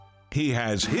He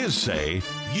has his say.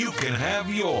 You can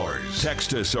have yours.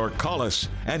 Text us or call us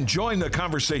and join the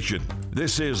conversation.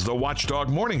 This is the Watchdog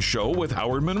Morning Show with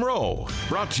Howard Monroe.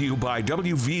 Brought to you by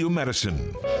WVU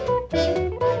Medicine.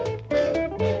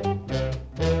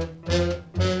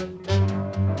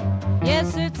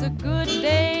 Yes, it's a good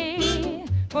day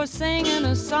for singing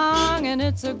a song, and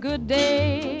it's a good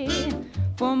day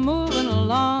for moving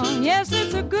along. Yes,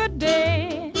 it's a good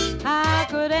day. How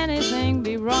could anything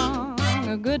be wrong?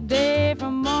 A good day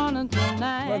from morning till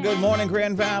night. Well, good morning,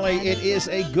 Grand Valley. It is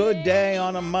a good day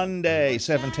on a Monday,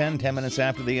 7:10, 10 minutes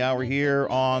after the hour here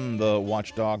on the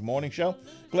Watchdog Morning Show.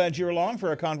 Glad you're along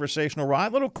for a conversational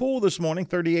ride. A little cool this morning,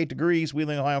 38 degrees,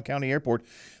 Wheeling, Ohio County Airport,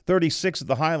 36 at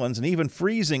the Highlands, and even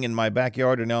freezing in my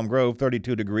backyard in Elm Grove,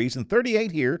 32 degrees, and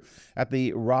 38 here at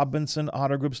the Robinson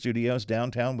Auto Group Studios,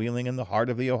 downtown Wheeling in the heart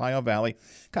of the Ohio Valley.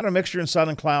 Kind of a mixture in sun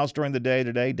and clouds during the day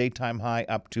today, daytime high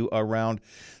up to around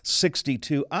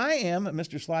 62. I am,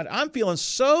 Mr. Slide, I'm feeling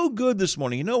so good this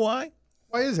morning. You know why?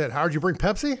 Why is that? Howard, you bring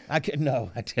Pepsi? No,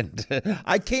 I didn't.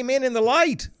 I came in the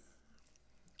light.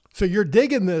 So you're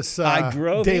digging this I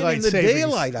drove daylight in the savings.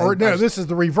 daylight. This is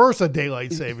the reverse of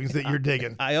daylight savings that you're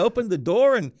digging. I opened the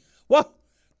door and, well,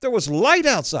 there was light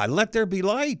outside. Let there be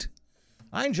light.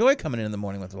 I enjoy coming in the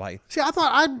morning with light. See, I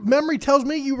thought, memory tells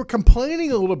me you were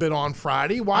complaining a little bit on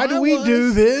Friday. Why do we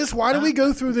do this? Why do we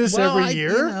go through this every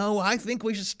year? I think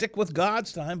we should stick with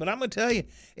God's time, but I'm going to tell you,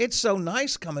 it's so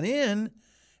nice coming in,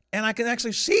 and I can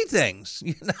actually see things.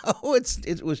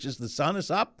 It was just the sun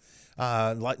is up.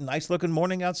 Nice looking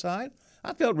morning outside.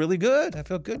 I felt really good. I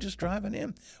felt good just driving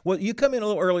in. Well, you come in a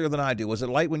little earlier than I do. Was it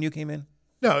light when you came in?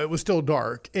 No, it was still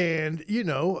dark. And,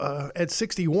 at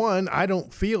 61, I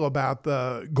don't feel about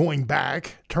the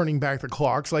turning back the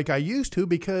clocks like I used to,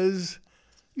 because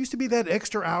it used to be that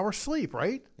extra hour sleep,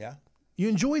 right? Yeah. You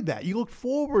enjoyed that. You looked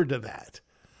forward to that.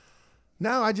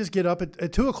 Now I just get up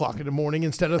at 2 o'clock in the morning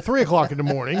instead of 3 o'clock in the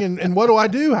morning. And what do I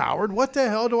do, Howard? What the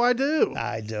hell do I do?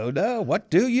 I don't know.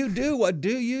 What do you do? What do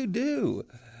you do?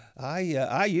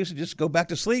 I used to just go back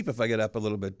to sleep if I get up a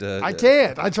little bit. I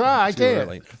can't. I try. I can't.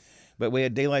 Early. But we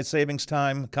had daylight savings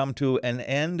time come to an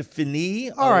end. Fini.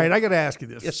 All right. I got to ask you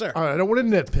this. Yes, sir. All right. I don't want to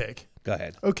nitpick. Go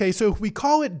ahead. Okay. So if we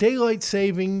call it daylight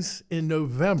savings in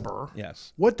November,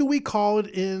 yes. What do we call it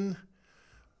in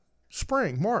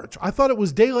spring, March? I thought it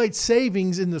was daylight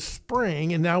savings in the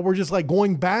spring, and now we're just like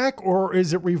going back, or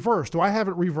is it reversed? Do I have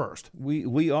it reversed?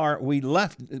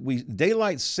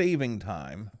 Daylight saving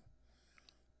time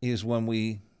is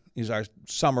our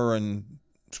summer and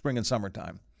spring and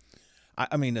summertime.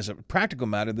 I mean, as a practical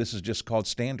matter, this is just called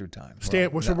standard time.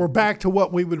 Right? So we're back to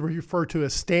what we would refer to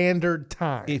as standard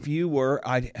time.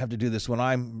 I'd have to do this when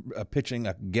I'm pitching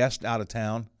a guest out of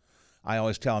town. I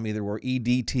always tell them either we're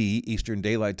EDT, Eastern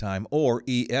Daylight Time, or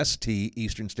EST,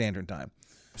 Eastern Standard Time.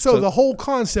 So the whole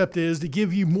concept is to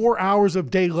give you more hours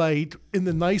of daylight in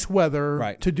the nice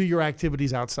weather to do your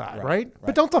activities outside, right?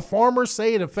 But don't the farmers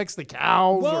say it affects the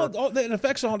cows? Well, it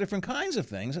affects all different kinds of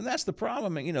things, and that's the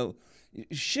problem.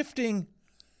 Shifting.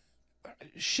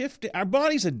 Our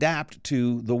bodies adapt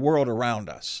to the world around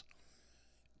us.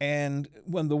 And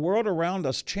when the world around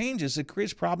us changes, it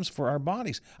creates problems for our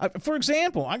bodies. For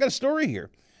example, I got a story here.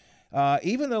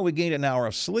 Even though we gained an hour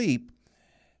of sleep,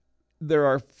 there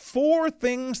are 4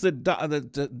 things that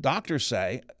the doctors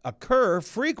say occur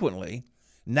frequently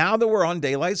now that we're on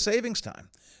daylight savings time.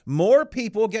 More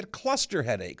people get cluster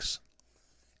headaches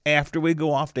after we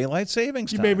go off daylight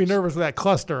savings time. You made me nervous with that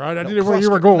cluster. I didn't know where you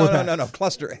were going with that. No.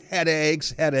 Cluster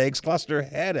headaches, cluster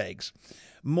headaches.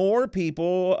 More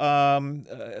people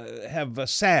have a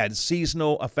SAD,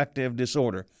 seasonal affective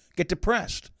disorder, get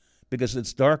depressed because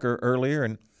it's darker earlier,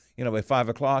 and by 5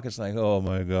 o'clock it's like, oh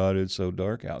my God, it's so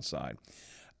dark outside.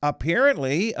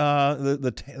 Apparently,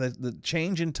 the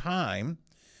change in time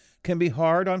can be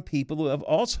hard on people who have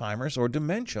Alzheimer's or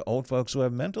dementia, old folks who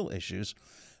have mental issues.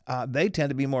 They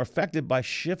tend to be more affected by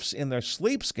shifts in their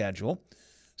sleep schedule,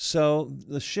 so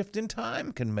the shift in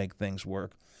time can make things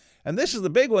work. And this is the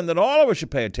big one that all of us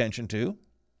should pay attention to.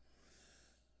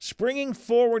 Springing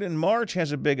forward in March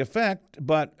has a big effect,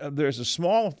 but there's a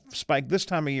small spike this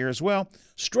time of year as well.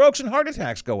 Strokes and heart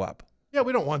attacks go up. Yeah,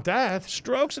 we don't want that.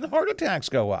 Strokes and heart attacks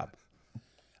go up.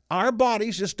 Our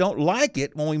bodies just don't like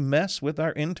it when we mess with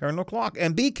our internal clock.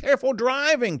 And be careful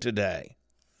driving today.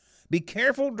 Be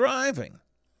careful driving.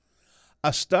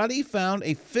 A study found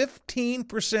a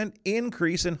 15%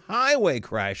 increase in highway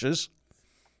crashes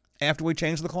after we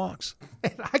changed the clocks.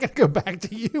 And I got to go back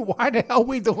to you. Why the hell are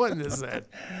we doing this then?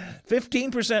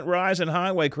 15% rise in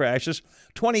highway crashes,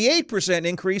 28%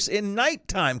 increase in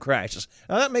nighttime crashes.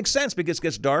 Now that makes sense because it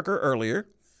gets darker earlier,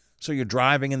 So you're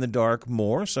driving in the dark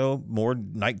more, so more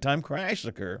nighttime crashes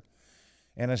occur.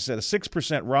 And I said a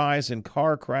 6% rise in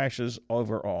car crashes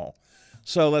overall.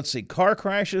 So let's see, car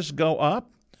crashes go up,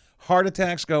 heart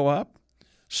attacks go up,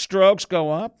 strokes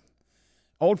go up,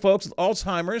 old folks with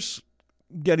Alzheimer's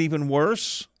get even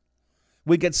worse.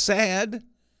 We get sad,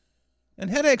 and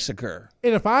headaches occur.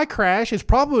 And if I crash, it's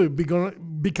probably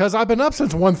because I've been up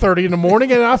since 1:30 in the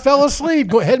morning and I fell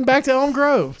asleep heading back to Elm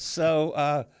Grove.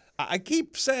 So I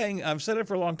keep saying, I've said it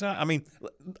for a long time. I mean,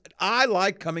 I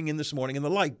like coming in this morning in the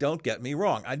light. Don't get me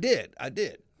wrong. I did.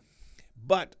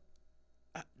 But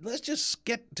let's just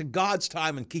get to God's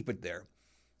time and keep it there.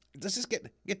 Let's just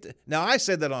get to. Now, I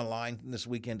said that online this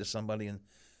weekend to somebody, and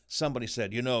somebody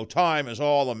said, time is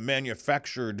all a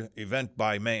manufactured event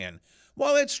by man.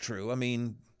 Well, it's true. I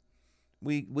mean,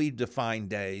 we define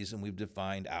days and we've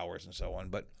defined hours and so on.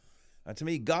 But to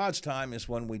me, God's time is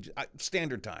when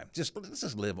standard time. Let's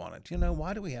just live on it.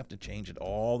 Why do we have to change it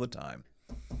all the time?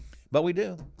 But we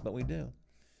do.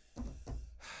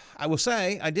 I will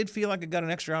say, I did feel like I got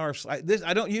an extra hour of sleep.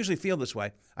 I don't usually feel this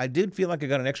way. I did feel like I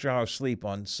got an extra hour of sleep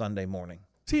on Sunday morning.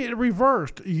 See, it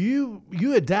reversed. You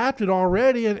adapted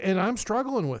already, and I'm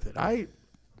struggling with it.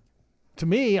 To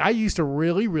me, I used to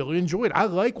really, really enjoy it. I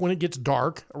like when it gets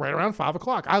dark right around 5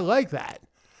 o'clock. I like that.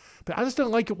 But I just don't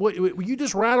like what you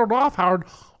just rattled off, Howard.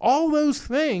 All those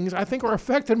things, I think, are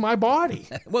affecting my body.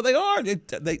 Well, they are.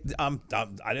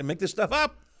 I didn't make this stuff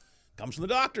up. Comes from the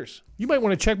doctors. You might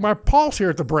want to check my pulse here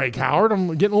at the break, Howard.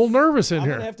 I'm getting a little nervous in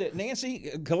here. I'm going to have to,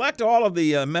 Nancy, collect all of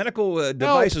the medical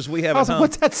devices we have at home.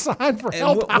 What's that sign for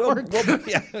help, Howard?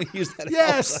 We'll use that.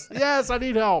 Yes, I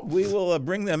need help. We will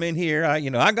bring them in here. I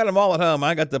got them all at home.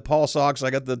 I got the pulse ox.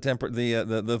 I got the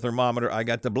the thermometer. I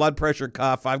got the blood pressure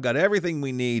cuff. I've got everything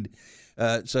we need.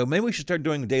 So maybe we should start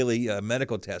doing daily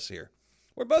medical tests here.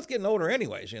 We're both getting older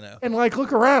anyways, And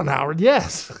look around, Howard.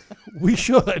 Yes, we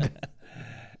should.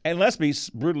 And let's be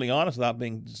brutally honest without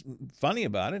being funny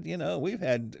about it. We've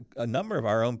had a number of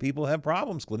our own people have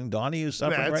problems, including Donnie, who's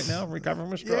suffering right now, recovering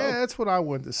from a stroke. Yeah, that's what I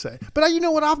wanted to say. But you know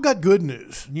what? I've got good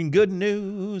news. Good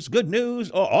news.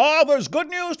 Oh, there's good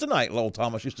news tonight, Lowell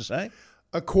Thomas used to say.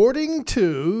 According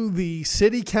to the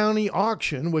city-county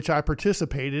auction, which I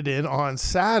participated in on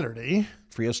Saturday.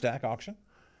 Frio Stack auction.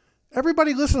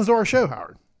 Everybody listens to our show,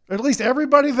 Howard. At least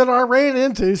everybody that I ran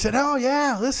into said, oh,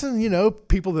 yeah, listen,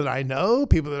 people that I know,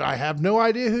 people that I have no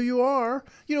idea who you are.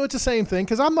 It's the same thing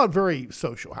because I'm not very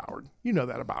social, Howard. You know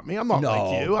that about me. I'm not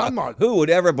like you. I'm not. Who would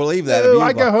ever believe that?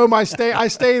 I go home, I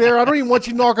stay there. I don't even want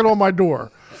you knocking on my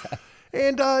door.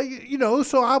 And,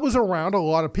 so I was around a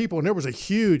lot of people, and there was a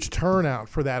huge turnout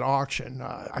for that auction.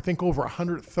 I think over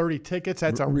 130 tickets.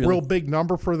 That's a real big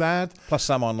number for that. Plus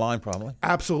some online, probably.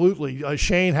 Absolutely.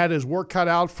 Shane had his work cut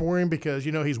out for him because,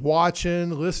 he's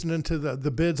watching, listening to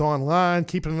the bids online,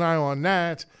 keeping an eye on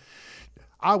that.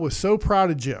 I was so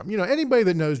proud of Jim. Anybody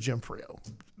that knows Jim Frio,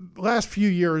 last few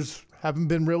years haven't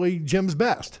been really Jim's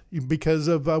best because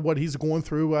of what he's going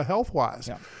through health-wise.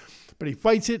 Yeah. But he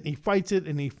fights it, and he fights it,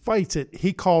 and he fights it.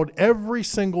 He called every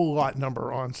single lot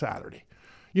number on Saturday.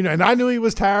 And I knew he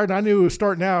was tired, and I knew he was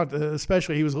starting out,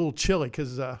 especially he was a little chilly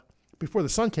because before the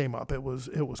sun came up, it was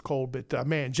cold. But,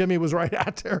 man, Jimmy was right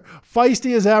out there,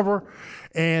 feisty as ever.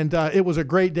 And it was a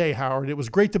great day, Howard. It was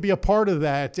great to be a part of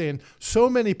that. And so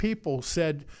many people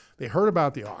said they heard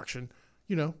about the auction,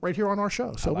 right here on our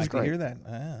show. So it was great. I like to hear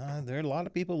that. There are a lot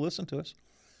of people who listen to us.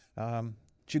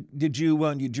 Did you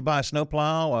buy a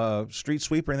snowplow, a street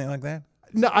sweeper, anything like that?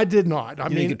 No, I did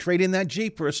not. You could trade in that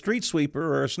Jeep for a street sweeper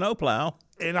or a snowplow.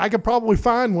 And I could probably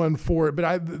find one for it,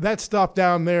 but that stuff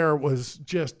down there was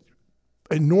just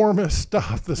enormous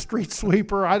stuff. The street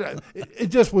sweeper, it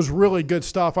just was really good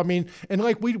stuff. And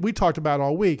like we talked about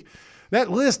all week,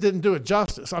 that list didn't do it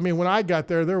justice. When I got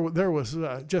there was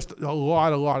just a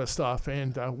lot of stuff,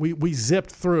 and we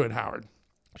zipped through it, Howard.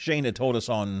 Shane had told us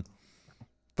on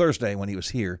Thursday when he was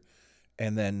here,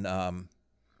 and then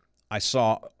I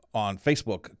saw on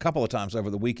Facebook a couple of times over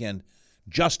the weekend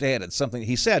just added something.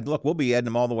 He said, look, we'll be adding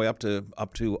them all the way up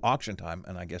to auction time,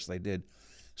 and I guess they did.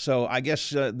 So I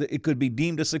guess it could be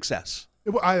deemed a success.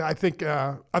 I think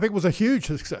it was a huge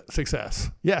success.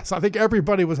 Yes, I think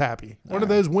everybody was happy. One of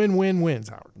those win-win-wins,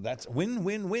 Howard. That's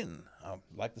win-win-win. I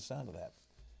like the sound of that.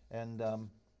 And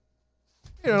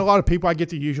a lot of people I get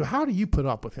to use you. How do you put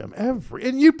up with him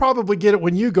and you probably get it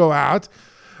when you go out.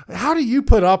 How do you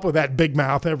put up with that big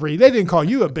mouth they didn't call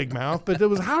you a big mouth, but it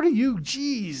was, how do you,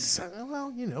 geez.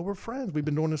 Well, we're friends. We've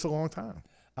been doing this a long time.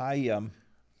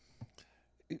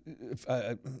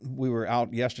 We were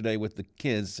out yesterday with the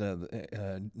kids,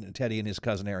 Teddy and his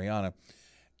cousin Ariana,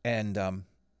 and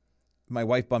my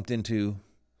wife bumped into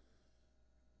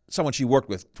someone she worked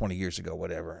with 20 years ago,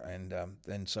 whatever.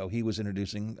 And so he was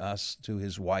introducing us to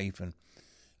his wife, and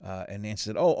Nancy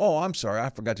said, "Oh, I'm sorry, I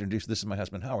forgot to introduce. This is my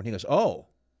husband, Howard." And he goes, "Oh,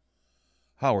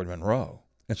 Howard Monroe."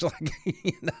 It's like,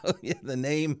 the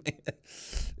name.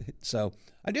 So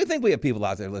I do think we have people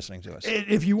out there listening to us.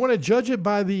 If you want to judge it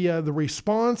by the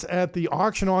response at the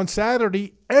auction on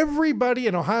Saturday, everybody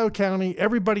in Ohio County,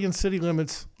 everybody in city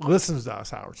limits listens to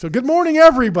us, Howard. So good morning,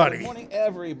 everybody. Good morning,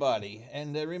 everybody.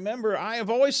 And remember, I have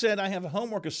always said I have a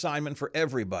homework assignment for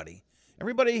everybody.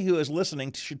 Everybody who is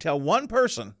listening should tell one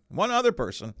other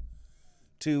person,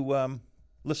 to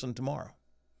listen tomorrow.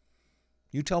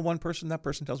 You tell one person, that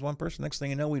person tells one person. Next thing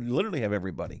you know, we literally have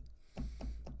everybody.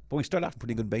 But we start off a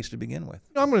pretty good base to begin with.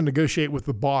 I'm going to negotiate with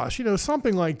the boss.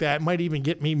 Something like that might even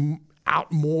get me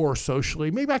out more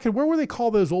socially. Maybe I could, where they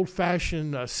call those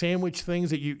old-fashioned sandwich things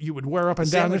that you would wear up and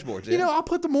down? Sandwich boards, yeah. I'll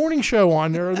put the morning show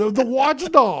on there, the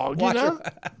Watchdog,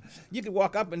 You could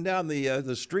walk up and down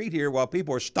the street here while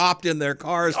people are stopped in their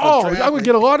cars for traffic. I would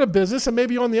get a lot of business, and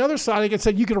maybe on the other side I could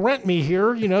say, you can rent me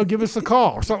here, give us a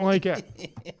call or something like that.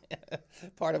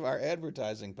 Part of our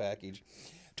advertising package.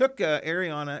 Took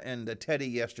Ariana and Teddy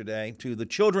yesterday to the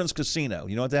Children's Casino.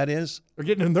 You know what that is? They're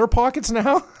getting in their pockets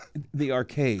now? The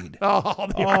arcade.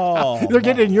 They're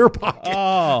getting in your pocket.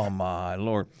 Oh, my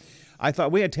Lord. I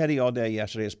thought we had Teddy all day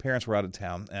yesterday. His parents were out of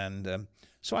town. And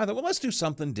so I thought, well, let's do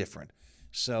something different.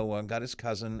 So got his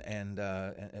cousin and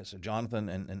so Jonathan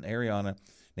and Ariana,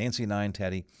 Nancy and I and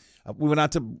Teddy. We went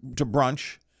out to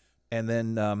brunch and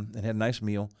then and had a nice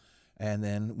meal. And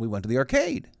then we went to the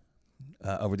arcade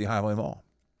over at the Highway Mall.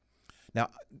 Now,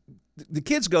 the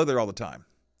kids go there all the time.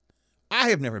 I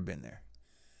have never been there.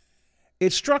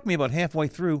 It struck me about halfway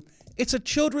through, it's a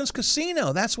children's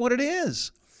casino. That's what it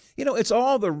is. It's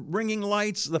all the ringing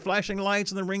lights, the flashing lights,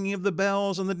 and the ringing of the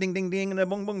bells, and the ding, ding, ding, and the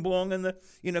bong, bong, bong, and the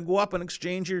go up and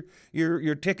exchange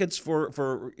your tickets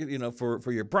for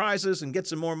your prizes and get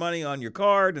some more money on your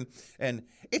card, and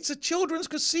it's a children's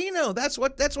casino. That's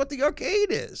what the arcade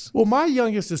is. Well, my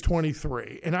youngest is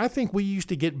 23, and I think we used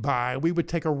to get by. We would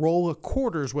take a roll of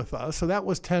quarters with us, so that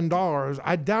was $10.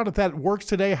 I doubt if that works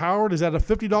today, Howard. Is that a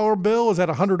 $50 bill? Is that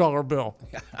a $100 bill?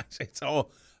 It's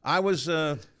all. I was.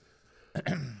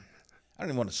 I don't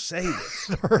even want to say this.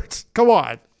 It hurts. Come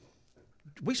on.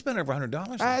 We spent over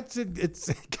 $100.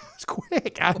 It's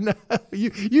quick. I know.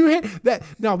 You hit that.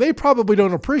 Now they probably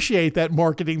don't appreciate that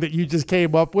marketing that you just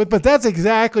came up with, but that's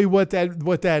exactly what that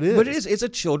is. But it is. It's a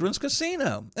children's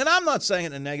casino, and I'm not saying it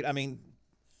in a negative. I mean,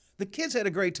 the kids had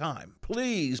a great time.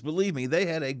 Please believe me, they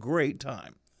had a great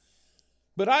time.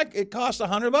 But it cost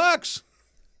 $100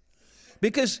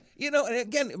 because and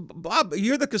again, Bob,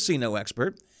 you're the casino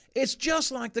expert. It's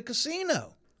just like the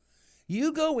casino.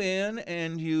 You go in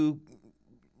and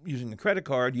using a credit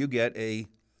card, you get a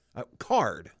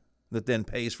card that then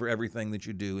pays for everything that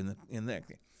you do in there.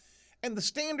 And the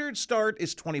standard start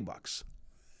is $20.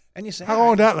 And you say, how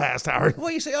long did that last, Howard?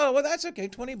 Well, you say, oh, well, that's okay,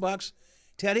 $20.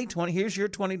 Teddy, here's your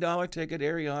 $20 ticket.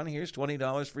 Ariana, here's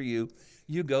 $20 for you.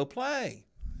 You go play.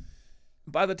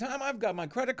 By the time I've got my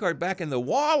credit card back in the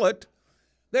wallet,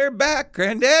 they're back,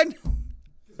 Granddad.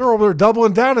 They're over there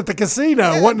doubling down at the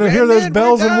casino, wanting to hear those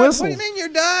bells and whistles. What do you mean you're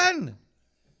done?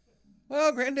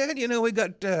 Well, Granddad, we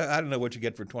got, I don't know what you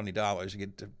get for $20. You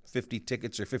get 50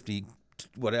 tickets or 50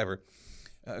 whatever.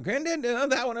 Granddad,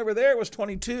 that one over there was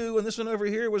 22, and this one over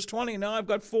here was 20. Now I've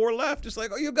got 4 left. It's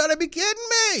like, oh, you got to be kidding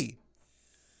me.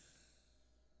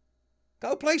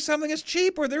 Go play something that's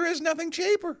cheaper. There is nothing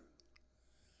cheaper.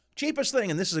 Cheapest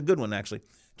thing, and this is a good one, actually.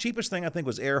 Cheapest thing, I think,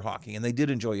 was air hockey, and they did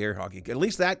enjoy air hockey. At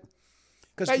least that.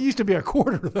 That used to be a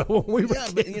quarter, though, when we were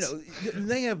kids. But,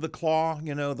 they have the claw,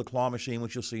 the claw machine,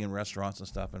 which you'll see in restaurants and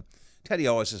stuff. And Teddy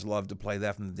always just loved to play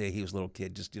that from the day he was a little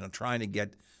kid, just, trying to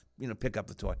get, pick up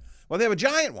the toy. Well, they have a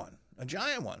giant one.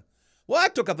 Well, I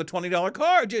took up the $20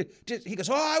 card. He goes,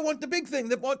 oh, I want the big thing.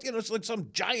 It's like some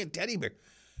giant teddy bear.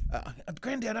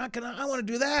 Granddad, I want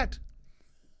to do that.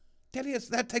 Teddy,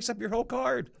 that takes up your whole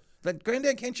card. But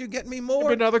Granddad, can't you get me more? Give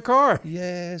me another car.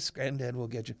 Yes, Granddad will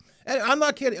get you. And I'm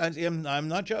not kidding. I'm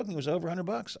not joking. It was over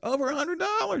 $100. Over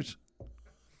 $100.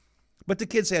 But the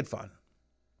kids had fun.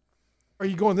 Are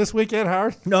you going this weekend,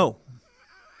 Howard? No.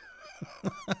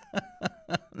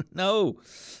 No.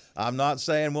 I'm not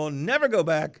saying we'll never go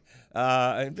back.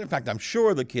 In fact, I'm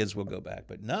sure the kids will go back.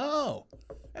 But no.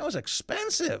 That was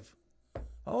expensive.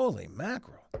 Holy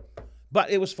mackerel. But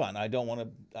it was fun. I don't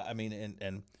want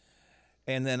to,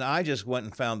 and then I just went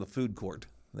and found the food court.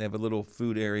 They have a little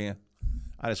food area.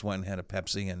 I just went and had a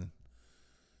Pepsi and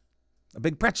a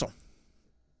big pretzel.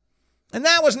 And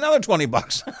that was another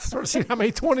 $20. Sort of see how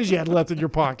many 20s you had left in your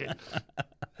pocket.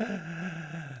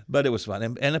 But it was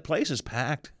fun. And the place is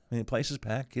packed. I mean, the place is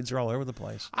packed. Kids are all over the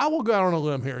place. I will go out on a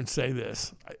limb here and say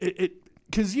this.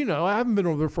 Because, I haven't been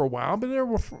over there for a while, but there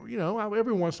were,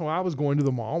 every once in a while I was going to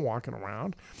the mall, walking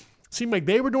around. Seemed like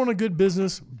they were doing a good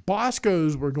business.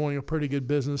 Bosco's were doing a pretty good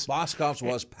business. Bosco's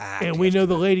was packed. And we know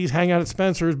the ladies hang out at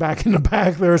Spencer's back in the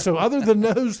back there. So other than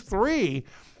those three,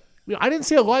 I didn't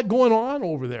see a lot going on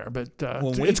over there. But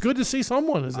it's good to see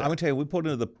someone. I'm going to tell you, we pulled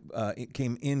into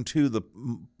came into the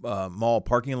mall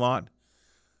parking lot,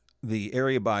 the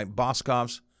area by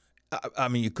Boscov's. I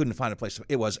mean, you couldn't find a place.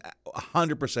 It was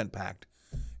 100% packed.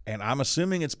 And I'm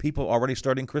assuming it's people already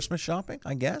starting Christmas shopping,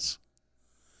 I guess.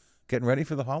 Getting ready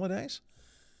for the holidays.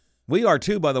 We are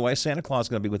too, by the way. Santa Claus is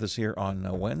going to be with us here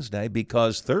on Wednesday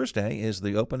because Thursday is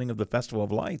the opening of the Festival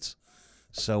of Lights.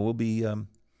 So we'll be. I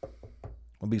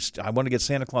want to get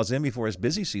Santa Claus in before his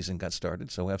busy season got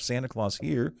started. So we'll have Santa Claus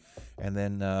here, and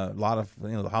then a lot of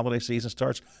the holiday season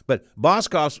starts. But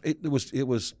Boscov's, it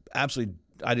was absolutely.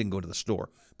 I didn't go to the store,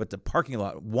 but the parking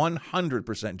lot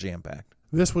 100% jam packed.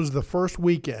 This was the first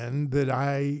weekend that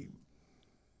I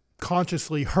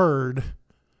consciously heard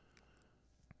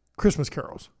Christmas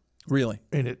carols. Really?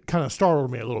 And it kind of startled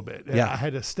me a little bit. And Yeah. I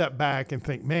had to step back and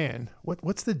think, man,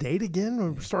 what's the date again?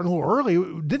 We're starting a little early.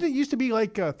 Didn't it used to be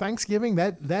like Thanksgiving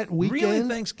that weekend? Really,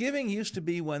 Thanksgiving used to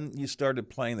be when you started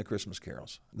playing the Christmas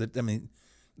carols.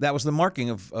 That was the marking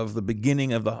of the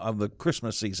beginning of the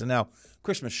Christmas season. Now,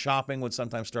 Christmas shopping would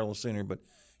sometimes start a little sooner, but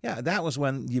yeah, that was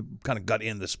when you kind of got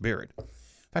in the spirit. In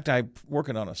fact, I'm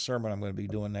working on a sermon I'm going to be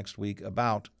doing next week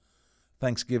about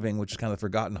Thanksgiving, which is kind of the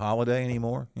forgotten holiday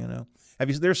anymore.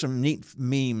 There's some neat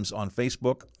memes on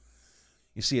Facebook.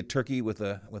 You see a turkey with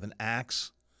an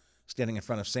axe standing in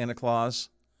front of Santa Claus,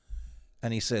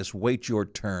 and he says, "Wait your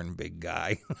turn, big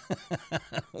guy,"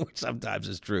 which sometimes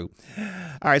is true.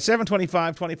 All right,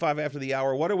 7:25 after the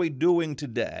hour. What are we doing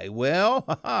today? Well,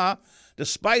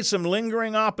 despite some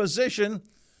lingering opposition,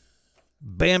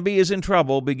 Bambi is in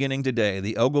trouble beginning today.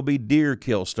 The Oglebay deer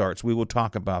kill starts. We will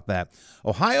talk about that.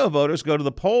 Ohio voters go to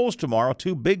the polls tomorrow.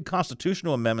 Two big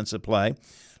constitutional amendments at play,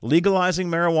 legalizing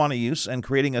marijuana use and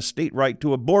creating a state right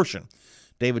to abortion.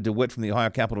 David DeWitt from the Ohio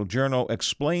Capital Journal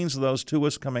explains those to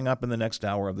us coming up in the next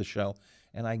hour of the show.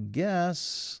 And I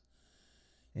guess,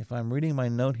 if I'm reading my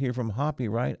note here from Hoppy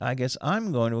right, I guess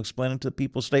I'm going to explain it to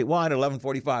people statewide at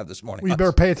 11:45 this morning. We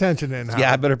better pay attention then, Howard.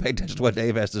 Yeah, I better pay attention to what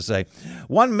Dave has to say.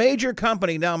 One major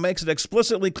company now makes it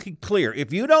explicitly clear,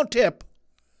 if you don't tip,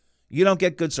 you don't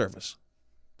get good service.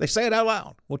 They say it out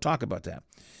loud. We'll talk about that.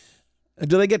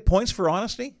 Do they get points for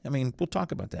honesty? We'll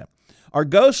talk about that. Are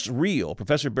ghosts real?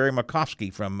 Professor Barry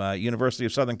Markowski from University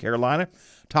of Southern Carolina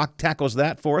tackles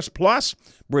that for us. Plus,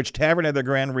 Bridge Tavern had their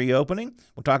grand reopening.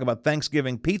 We'll talk about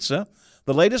Thanksgiving pizza,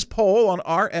 the latest poll on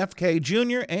RFK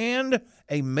Jr., and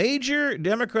a major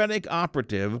Democratic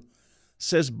operative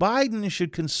says Biden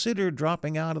should consider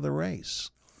dropping out of the race.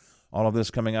 All of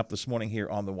this coming up this morning here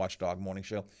on the Watchdog Morning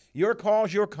Show. Your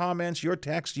calls, your comments, your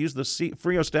texts. Use the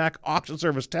Frio Stack Auction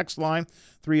Service text line,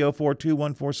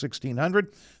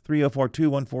 304-214-1600,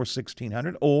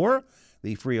 304-214-1600, or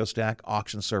the Frio Stack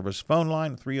Auction Service phone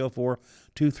line,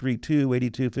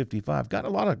 304-232-8255. Got a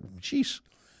lot of,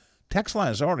 text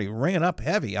line is already ringing up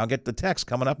heavy. I'll get the text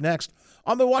coming up next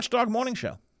on the Watchdog Morning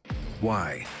Show.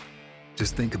 Why?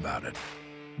 Just think about it.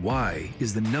 Why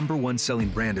is the #1 selling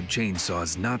brand of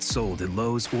chainsaws not sold at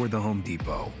Lowe's or the Home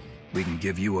Depot? We can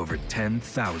give you over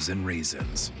 10,000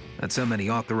 reasons. That's how many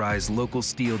authorized local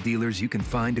steel dealers you can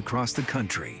find across the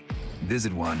country.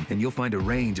 Visit one and you'll find a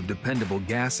range of dependable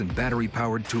gas and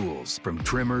battery-powered tools, from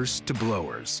trimmers to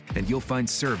blowers. And you'll find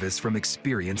service from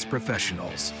experienced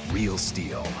professionals. Real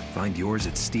steel. Find yours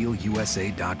at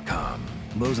steelusa.com.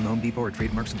 Lowe's and Home Depot are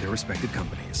trademarks of their respective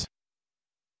companies.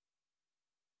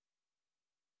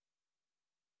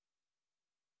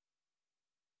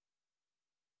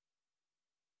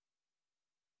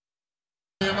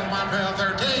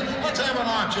 Let's have an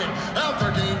auction.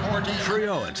 L13, 14.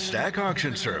 Frio and Stack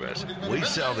Auction Service. We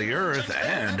sell the earth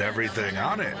and everything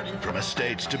on it. From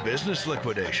estates to business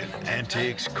liquidation,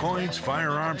 antiques, coins,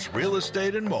 firearms, real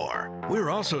estate, and more. We're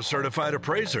also certified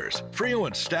appraisers. Frio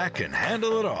and Stack can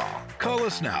handle it all. Call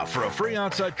us now for a free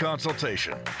on-site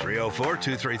consultation.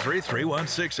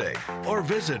 304-233-3168. Or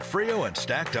visit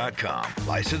FrioandStack.com.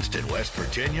 Licensed in West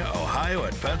Virginia, Ohio,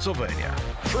 and Pennsylvania.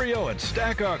 Frio and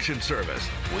Stack Auction Service.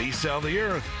 We sell the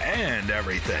earth and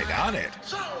everything on it.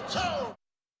 So.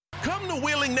 Come to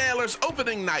Wheeling Nailers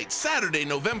opening night, Saturday,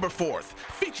 November 4th,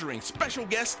 featuring special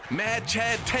guest Mad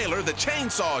Chad Taylor, the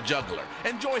Chainsaw Juggler.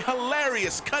 Enjoy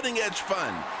hilarious cutting-edge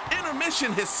fun,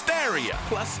 intermission hysteria,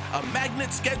 plus a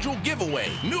magnet schedule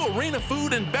giveaway, new arena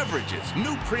food and beverages,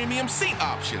 new premium seat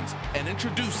options, and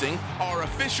introducing our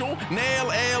official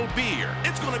Nail Ale beer.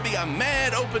 It's going to be a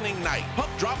mad opening night. Puck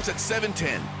drops at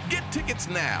 7:10. Get tickets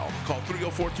now. Call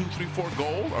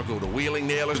 304-234-GOAL or go to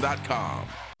wheelingnailers.com.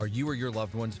 Are you or your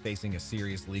loved ones facing a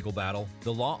serious legal battle?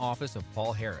 The law office of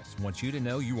Paul Harris wants you to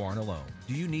know you aren't alone.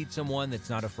 Do you need someone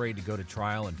that's not afraid to go to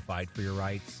trial and fight for your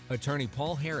rights? Attorney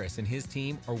Paul Harris and his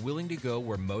team are willing to go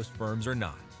where most firms are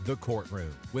not. The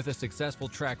courtroom. With a successful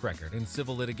track record in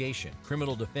civil litigation,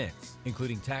 criminal defense,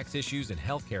 including tax issues and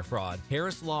healthcare fraud,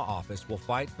 Harris Law Office will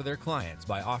fight for their clients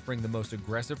by offering the most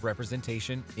aggressive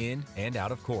representation in and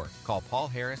out of court. Call Paul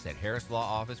Harris at Harris Law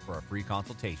Office for a free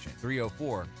consultation.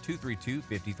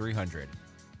 304-232-5300.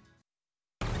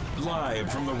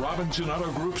 Live from the Robinson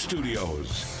Auto Group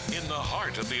studios in the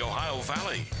heart of the Ohio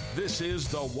Valley, this is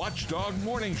the Watchdog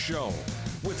Morning Show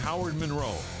with Howard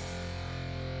Monroe.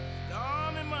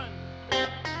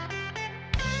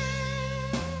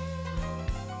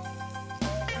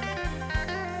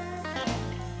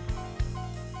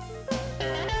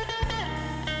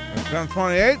 It's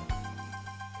 10:28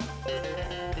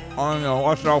 on the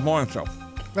Watchdog Morning Show.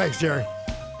 Thanks, Jerry.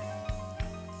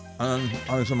 And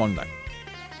it's a Monday.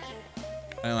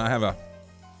 And I have a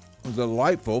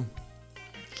delightful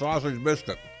sausage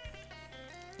biscuit,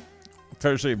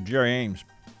 courtesy of Jerry Ames.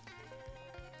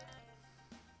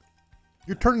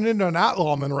 You're turning into an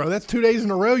outlaw, Monroe. That's 2 days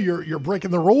in a row you're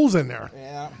breaking the rules in there.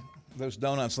 Yeah. Those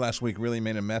donuts last week really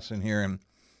made a mess in here,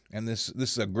 and this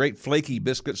is a great flaky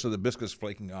biscuit, so the biscuit's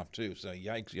flaking off too. So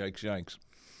yikes, yikes, yikes.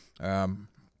 I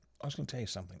was going to tell you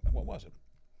something. What was it?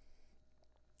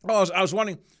 Oh, I was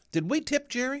wondering, did we tip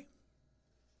Jerry?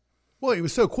 Well, he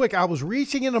was so quick. I was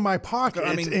reaching into my pocket,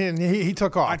 and he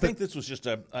took off. I think this was just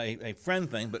a friend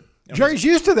thing, but Jerry's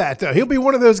used to that, though. He'll be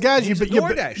one of those guys. He's a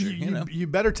DoorDasher, you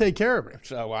better take care of him.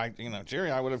 So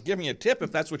Jerry, I would have given you a tip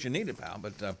if that's what you needed, pal.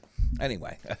 But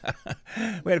anyway,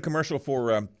 we had a commercial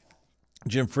for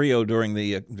Jim Frio during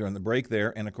the break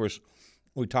there, and of course,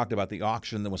 we talked about the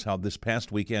auction that was held this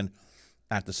past weekend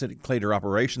at the City Clater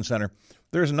Operations Center.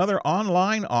 There's another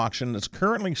online auction that's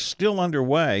currently still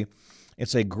underway.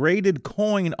 It's a graded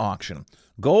coin auction,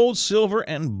 gold, silver,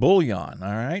 and bullion. All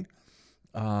right,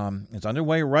 it's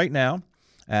underway right now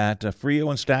at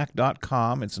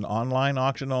FrioandStack.com. It's an online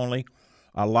auction only.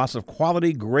 Lots of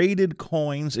quality graded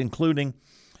coins, including,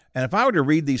 and if I were to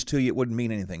read these to you, it wouldn't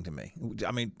mean anything to me.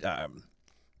 I mean,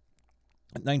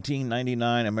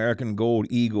 1999 American Gold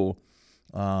Eagle,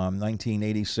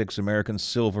 1986 American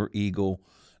Silver Eagle,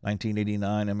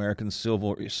 1989 American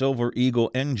Silver Eagle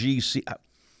NGC.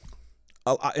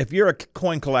 If you're a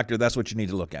coin collector, that's what you need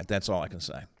to look at. That's all I can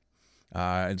say.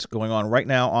 It's going on right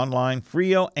now online.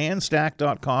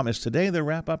 FrioandStack.com. Is today the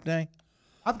wrap-up day?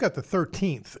 I've got the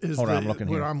 13th is I'm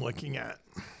looking at.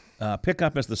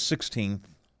 Pickup is the 16th.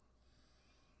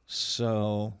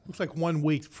 So looks like 1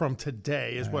 week from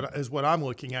today is what I'm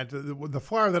looking at. The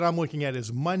flyer that I'm looking at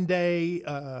is Monday,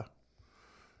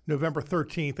 November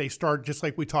 13th. They start just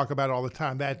like we talk about all the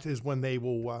time. That is when they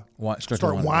will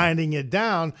start winding it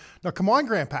down. Now, come on,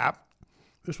 Grandpap.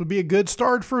 This would be a good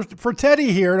start for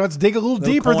Teddy here. Let's dig a little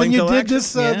deeper than you did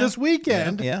this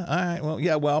weekend. Yeah. All right. Well,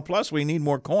 yeah. Well, plus we need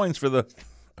more coins for the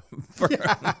for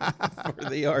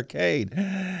the arcade.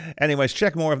 Anyways,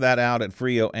 check more of that out at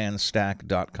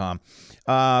FrioandStack.com.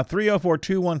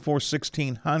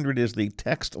 304-214-1600 is the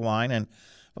text line, and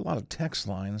a lot of text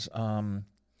lines.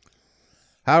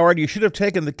 Howard, you should have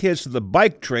taken the kids to the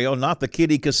bike trail, not the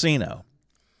kiddie casino.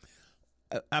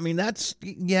 I mean,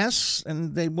 yes,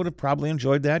 and they would have probably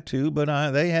enjoyed that too,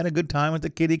 but they had a good time at the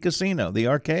kiddie casino, the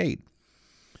arcade.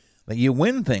 You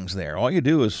win things there. All you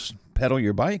do is pedal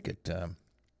your bike at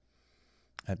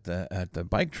the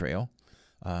bike trail.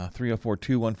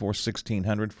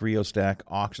 304-214-1600, Frio Stack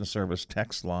Auction Service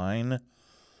text line.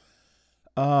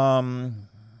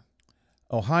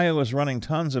 Ohio is running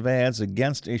tons of ads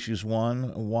against Issues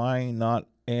 1. Why not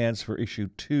ads for Issue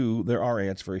 2? There are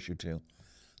ads for Issue 2. It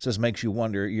says makes you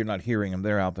wonder. You're not hearing them.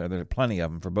 They're out there. There are plenty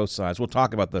of them for both sides. We'll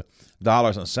talk about the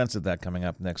dollars and cents of that coming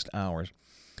up next hours.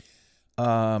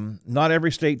 Not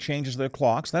every state changes their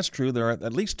clocks. That's true. There are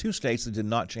at least 2 states that did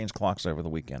not change clocks over the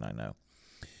weekend, I know.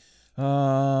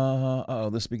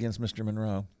 This begins Mr.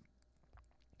 Monroe.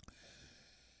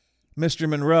 Mr.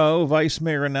 Monroe, Vice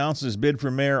Mayor announces bid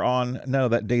for mayor on... No,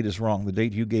 that date is wrong. The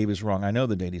date you gave is wrong. I know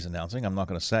the date he's announcing. I'm not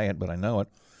going to say it, but I know it.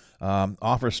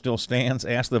 Offer still stands.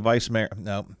 Ask the vice mayor.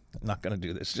 No, I'm not going to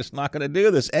do this. Just not going to do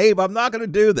this. Abe, I'm not going to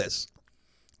do this.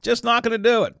 Just not going to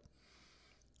do it.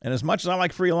 And as much as I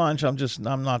like free lunch, I'm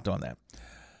not doing that.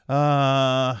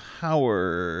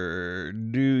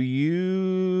 Howard, do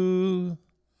you...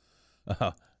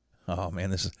 Oh,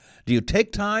 man, do you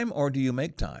take time or do you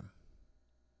make time?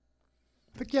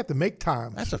 I think you have to make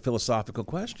time. That's a philosophical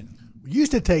question. We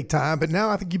used to take time, but now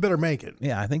I think you better make it.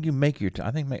 Yeah, I think you make your time.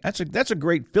 I think that's a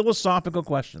great philosophical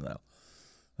question, though.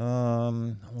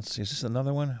 Let's see. Is this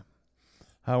another one?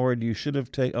 Howard, you should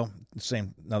have taken.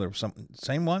 Same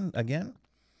one again.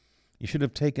 You should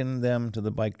have taken them to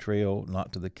the bike trail,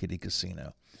 not to the kiddie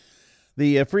casino.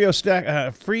 The Frio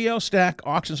Stack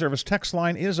Auction Service text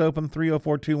line is open,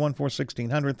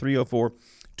 304-214-1600,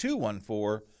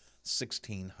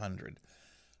 304-214-1600.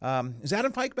 Is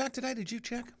Adam Pike back today? Did you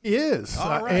check? He is,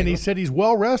 All right. and he said he's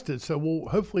well rested, so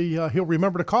hopefully he'll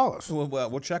remember to call us.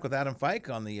 We'll check with Adam Pike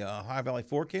on the Ohio Valley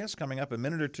forecast coming up in a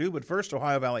minute or two. But first,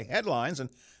 Ohio Valley headlines, and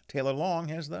Taylor Long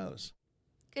has those.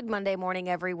 Good Monday morning,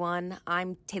 everyone.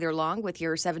 I'm Taylor Long with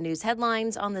your 7 News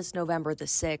headlines on this November the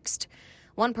 6th.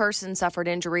 One person suffered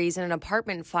injuries in an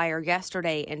apartment fire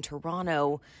yesterday in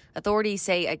Toronto. Authorities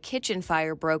say a kitchen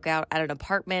fire broke out at an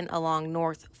apartment along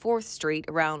North 4th Street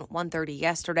around 1:30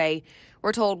 yesterday.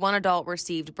 We're told one adult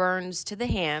received burns to the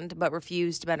hand but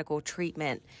refused medical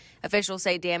treatment. Officials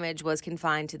say damage was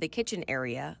confined to the kitchen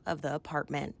area of the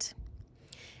apartment.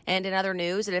 And in other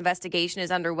news, an investigation is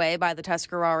underway by the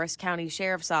Tuscarawas County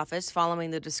Sheriff's Office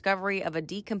following the discovery of a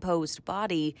decomposed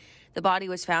body. The body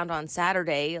was found on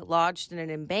Saturday, lodged in an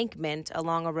embankment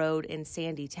along a road in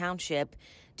Sandy Township.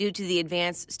 Due to the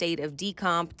advanced state of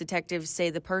decomp, detectives say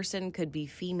the person could be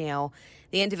female.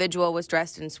 The individual was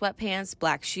dressed in sweatpants,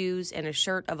 black shoes, and a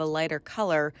shirt of a lighter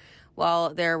color.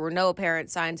 While there were no apparent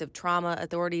signs of trauma,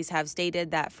 authorities have stated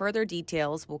that further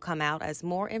details will come out as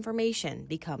more information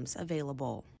becomes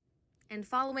available. And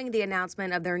following the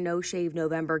announcement of their No Shave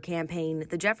November campaign,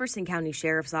 the Jefferson County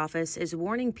Sheriff's Office is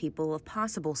warning people of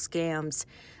possible scams.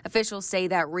 Officials say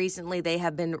that recently they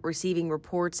have been receiving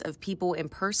reports of people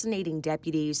impersonating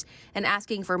deputies and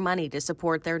asking for money to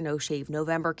support their No Shave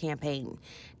November campaign.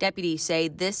 Deputies say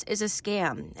this is a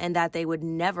scam and that they would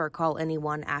never call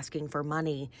anyone asking for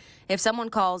money. If someone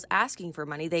calls asking for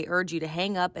money, they urge you to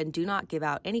hang up and do not give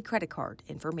out any credit card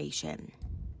information.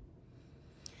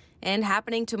 And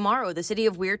happening tomorrow, the city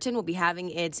of Weirton will be having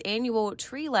its annual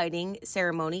tree lighting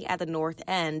ceremony at the North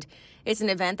End. It's an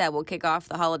event that will kick off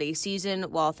the holiday season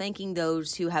while thanking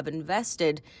those who have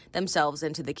invested themselves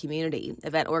into the community.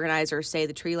 Event organizers say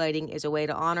the tree lighting is a way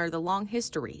to honor the long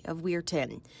history of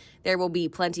Weirton. There will be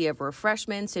plenty of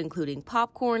refreshments, including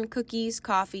popcorn, cookies,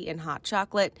 coffee, and hot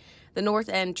chocolate. The North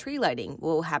End tree lighting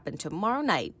will happen tomorrow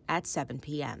night at 7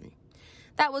 p.m.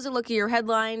 That was a look at your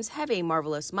headlines. Have a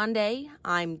marvelous Monday.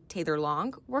 I'm Taylor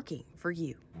Long, working for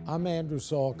you. I'm Andrew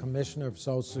Saul, Commissioner of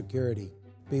Social Security.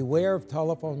 Beware of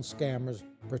telephone scammers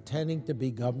pretending to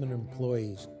be government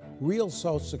employees. Real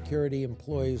Social Security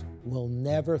employees will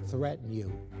never threaten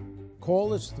you.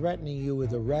 Callers threatening you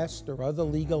with arrest or other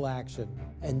legal action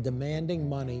and demanding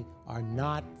money are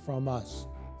not from us.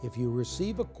 If you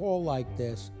receive a call like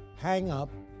this, hang up,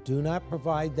 do not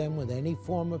provide them with any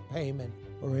form of payment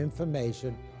or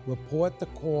information. Report the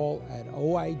call at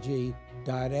oig.ssa.gov.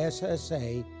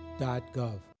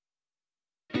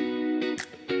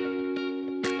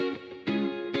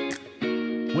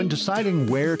 When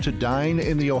deciding where to dine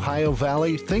in the Ohio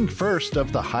Valley, think first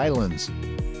of the Highlands.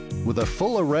 With a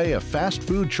full array of fast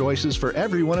food choices for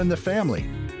everyone in the family.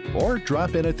 Or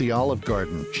drop in at the Olive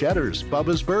Garden, Cheddar's,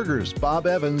 Bubba's Burgers, Bob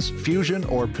Evans, Fusion,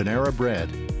 or Panera Bread.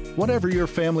 Whatever your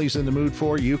family's in the mood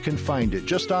for, you can find it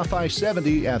just off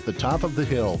I-70 at the top of the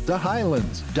hill. The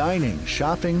Highlands. Dining,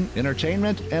 shopping,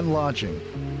 entertainment, and lodging.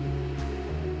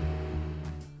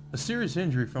 A serious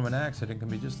injury from an accident can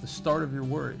be just the start of your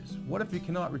worries. What if you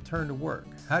cannot return to work?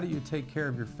 How do you take care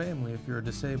of your family if you're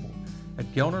disabled? At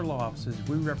Gellner Law Offices,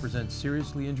 we represent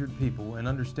seriously injured people and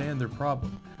understand their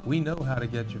problem. We know how to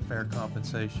get you fair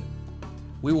compensation.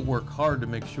 We will work hard to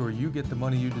make sure you get the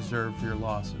money you deserve for your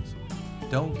losses.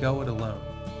 Don't go it alone.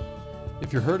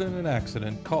 If you're hurt in an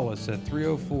accident, call us at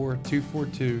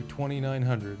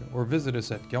 304-242-2900 or visit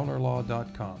us at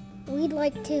gellnerlaw.com. We'd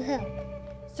like to help.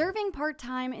 Serving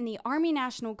part-time in the Army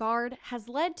National Guard has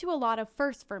led to a lot of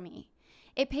firsts for me.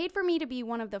 It paid for me to be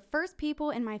one of the first people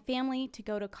in my family to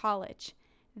go to college.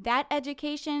 That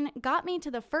education got me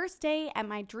to the first day at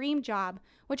my dream job,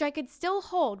 which I could still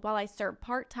hold while I served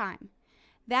part-time.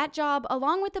 That job,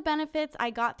 along with the benefits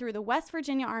I got through the West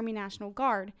Virginia Army National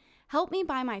Guard, helped me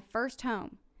buy my first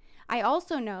home. I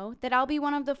also know that I'll be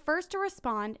one of the first to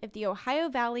respond if the Ohio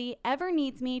Valley ever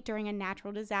needs me during a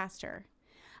natural disaster.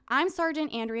 I'm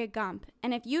Sergeant Andrea Gump,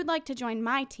 and if you'd like to join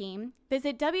my team,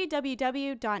 visit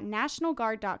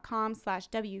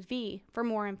www.nationalguard.com/WV for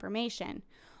more information,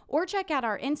 or check out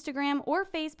our Instagram or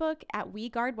Facebook at We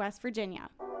Guard West Virginia.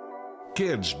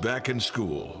 Kids back in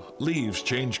school, leaves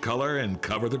change color and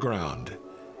cover the ground.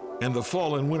 And the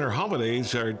fall and winter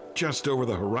holidays are just over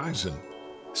the horizon.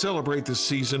 Celebrate the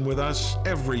season with us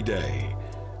every day.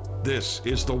 This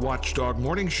is the Watchdog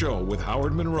Morning Show with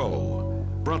Howard Monroe.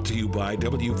 Brought to you by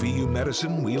WVU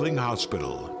Medicine Wheeling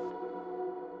Hospital.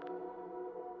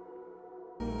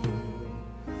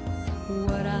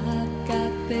 What I've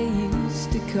got they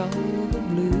used to call the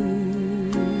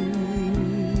blues.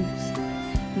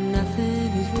 Nothing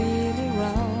is really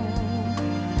wrong.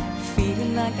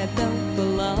 Feeling like I don't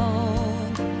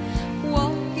belong.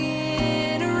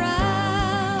 Walking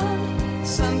around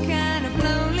some kind of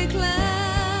lonely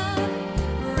cloud.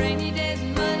 Rainy days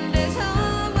and Mondays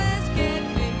always get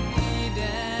me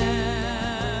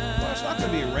down. Well, it's not going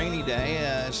to be a rainy day.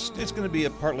 It's going to be a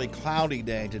partly cloudy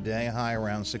day today, high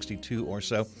around 62 or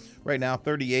so. Right now,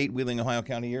 38, Wheeling, Ohio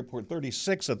County Airport,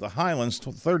 36 at the Highlands,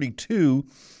 32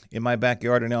 in my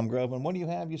backyard in Elm Grove. And what do you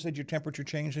have? You said your temperature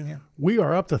changed in here? We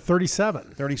are up to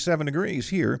 37. 37 degrees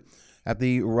here at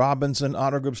the Robinson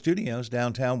Auto Group Studios,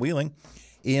 downtown Wheeling,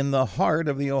 in the heart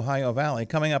of the Ohio Valley.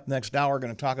 Coming up next hour, we're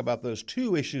going to talk about those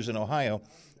two issues in Ohio,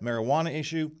 marijuana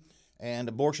issue and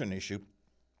abortion issue.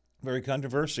 Very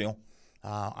controversial.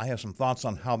 I have some thoughts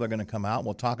on how they're going to come out.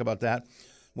 We'll talk about that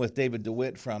with David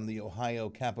DeWitt from the Ohio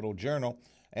Capitol Journal.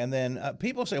 And then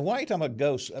people say, why are you talking about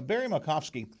ghosts? Barry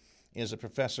Makovsky is a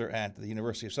professor at the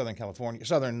University of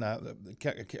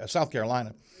South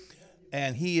Carolina.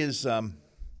 And he is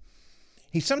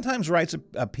he sometimes writes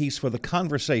a piece for The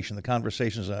Conversation. The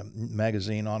Conversation is a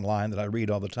magazine online that I read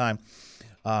all the time.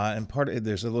 And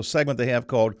there's a little segment they have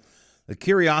called The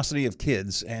Curiosity of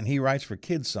Kids. And he writes for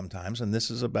kids sometimes. And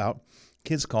this is about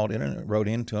kids called in and wrote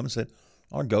in to him and said,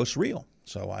 are ghosts real?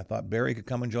 So I thought Barry could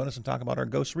come and join us and talk about our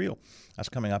ghosts real. That's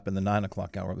coming up in the 9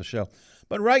 o'clock hour of the show.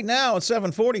 But right now, it's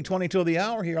 7:40, 20 till the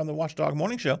hour here on the Watchdog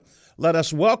Morning Show. Let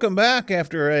us welcome back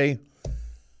after a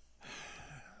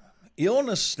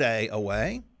illness stay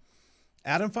away,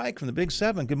 Adam Fike from the Big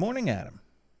 7. Good morning, Adam.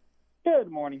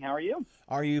 Good morning. How are you?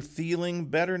 Are you feeling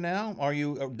better now? Are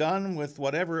you done with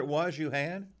whatever it was you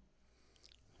had?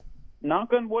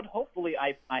 Knock on wood, hopefully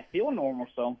I feel normal,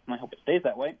 so I hope it stays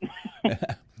that way.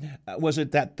 Was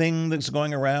it that thing that's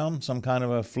going around, some kind of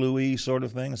a flu-y sort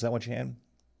of thing? Is that what you had?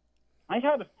 I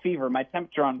had a fever. My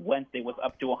temperature on Wednesday was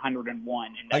up to 101,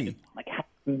 and I just had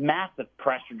massive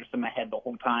pressure just in my head the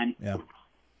whole time. Yeah.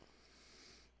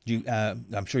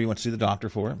 I'm sure you went to see the doctor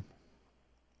for it.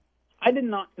 I did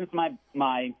not, since my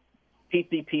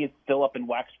PCP is still up in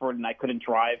Wexford and I couldn't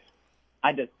drive.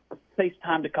 I just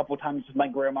FaceTimed a couple of times with my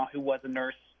grandma, who was a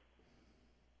nurse.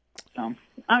 So,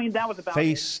 that was about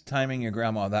FaceTiming your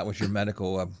grandma, that was your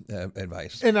medical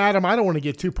advice. And Adam, I don't want to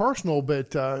get too personal,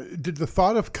 but did the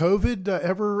thought of COVID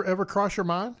ever cross your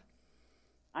mind?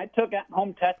 I took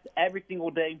at-home tests every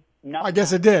single day. Nothing. I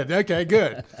guess it did. Okay,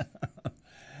 good.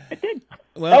 It did.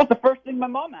 Well, that was the first thing my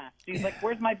mom asked. She's like,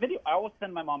 where's my video? I always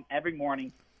send my mom every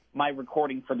morning my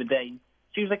recording for the day.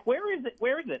 She was like, where is it?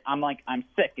 Where is it? I'm like, I'm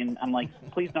sick. And I'm like,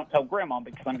 please don't tell Grandma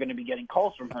because I'm going to be getting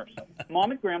calls from her. So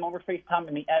Mom and Grandma were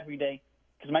FaceTiming me every day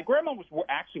because my grandma was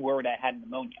actually worried I had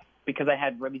pneumonia because I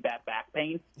had really bad back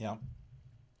pain. Yeah.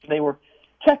 So they were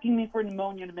checking me for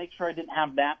pneumonia to make sure I didn't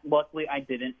have that. Luckily, I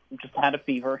didn't. Just had a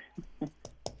fever.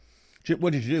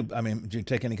 What did you do? Did you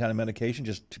take any kind of medication,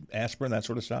 just aspirin, that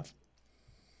sort of stuff?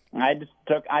 I just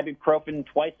took ibuprofen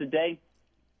twice a day,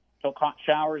 took hot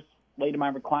showers, laid in my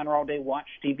recliner all day,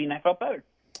 watched TV, and I felt better.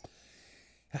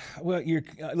 Well,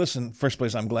 listen, first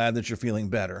place, I'm glad that you're feeling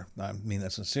better. I mean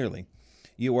that sincerely.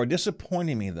 You are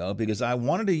disappointing me, though, because I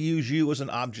wanted to use you as an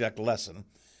object lesson,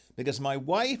 because my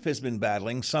wife has been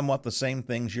battling somewhat the same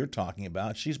things you're talking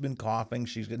about. She's been coughing.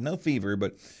 She's got no fever,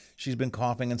 but she's been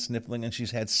coughing and sniffling, and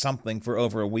she's had something for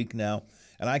over a week now.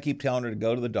 And I keep telling her to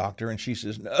go to the doctor, and she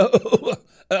says, no,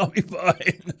 I'll be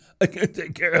fine. I can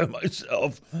take care of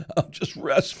myself. I'll just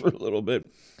rest for a little bit.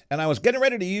 And I was getting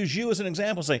ready to use you as an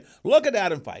example, say, look at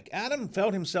Adam Fike. Adam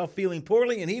felt himself feeling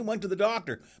poorly, and he went to the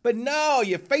doctor. But no,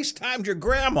 you FaceTimed your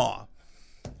grandma.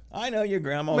 I know your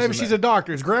grandma. Maybe she's a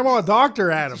doctor. Is Grandma a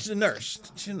doctor, Adam? She's a nurse.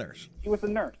 She's a nurse. She was a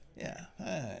nurse. Yeah.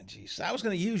 Jeez. I was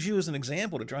going to use you as an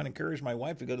example to try and encourage my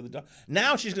wife to go to the doctor.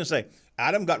 Now she's going to say,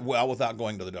 Adam got well without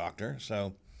going to the doctor.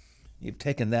 So you've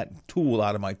taken that tool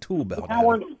out of my tool belt.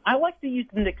 Howard, I like to use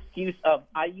an excuse of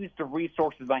I use the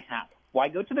resources I have. why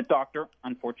go to the doctor,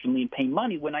 unfortunately, and pay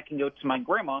money when I can go to my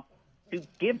grandma, who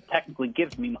technically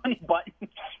gives me money, but...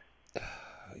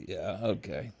 Yeah,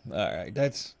 okay. All right.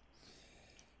 That's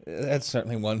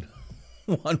certainly one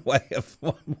way of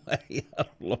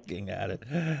looking at it.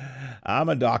 I'm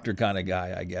a doctor kind of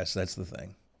guy, I guess. That's the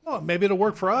thing. Well, maybe it'll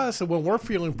work for us, and when we're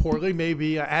feeling poorly,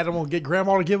 maybe Adam will get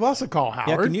Grandma to give us a call, Howard.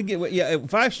 Yeah, can you get? Yeah,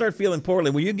 if I start feeling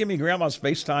poorly, will you give me Grandma's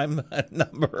FaceTime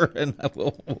number, and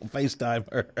we'll FaceTime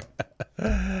her.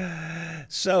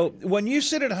 So, when you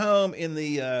sit at home in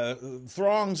the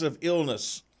throngs of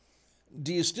illness,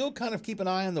 do you still kind of keep an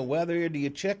eye on the weather? Do you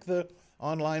check the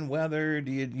online weather?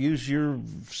 Do you use your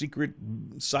secret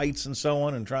sites and so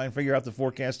on and try and figure out the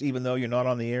forecast, even though you're not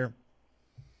on the air?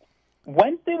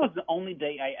 Wednesday was the only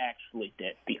day I actually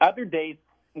did. The other days,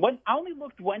 I only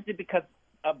looked Wednesday because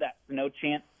of that snow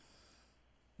chance.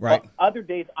 Right. But other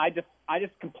days, I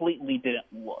just completely didn't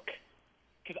look.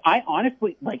 Because I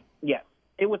honestly, yes,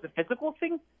 it was a physical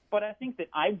thing, but I think that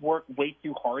I work way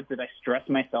too hard, that I stress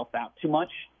myself out too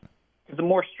much. Because the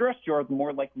more stressed you are, the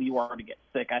more likely you are to get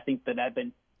sick. I think that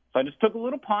so I just took a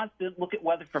little pause, didn't look at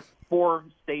weather for 4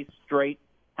 days straight,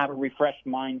 have a refreshed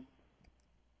mind.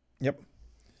 Yep.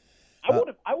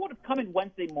 I would have come in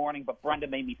Wednesday morning, but Brenda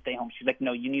made me stay home. She's like,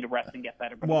 "No, you need to rest and get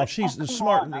better." But well, she's the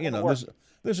smart.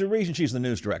 There's a reason she's the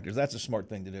news director. That's a smart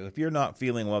thing to do. If you're not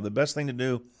feeling well, the best thing to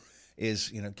do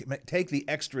is take the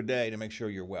extra day to make sure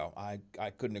you're well. I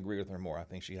couldn't agree with her more. I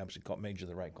think she absolutely made you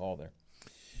the right call there.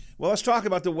 Well, let's talk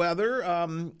about the weather.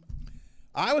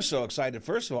 I was so excited.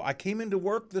 First of all, I came into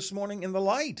work this morning in the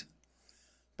light.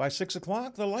 By 6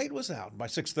 o'clock, the light was out. By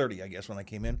 6:30, I guess, when I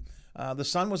came in. The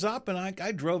sun was up, and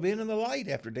I drove in the light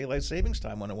after daylight savings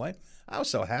time went away. I was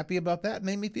so happy about that. It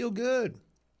made me feel good.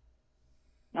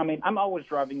 I mean, I'm always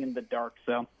driving in the dark,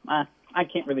 so I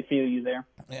can't really feel you there.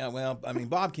 Yeah, well, I mean,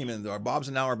 Bob came in the dark. Bob's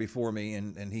an hour before me,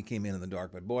 and he came in the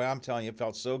dark. But, boy, I'm telling you, it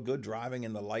felt so good driving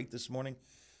in the light this morning.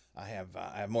 I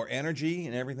have more energy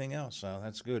and everything else, so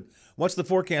that's good. What's the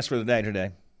forecast for the day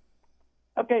today?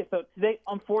 Okay, so today,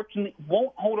 unfortunately,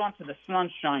 won't hold on to the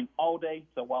sunshine all day.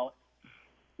 So while it's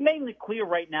mainly clear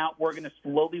right now, we're going to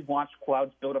slowly watch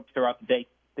clouds build up throughout the day.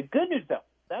 The good news, though,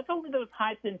 that's only those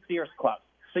high-thin cirrus clouds.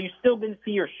 So you're still going to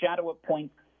see your shadow at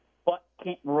points, but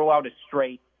can't rule out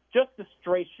just a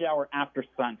stray shower after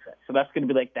sunset. So that's going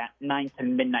to be like that 9 to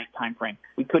midnight time frame.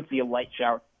 We could see a light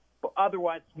shower, but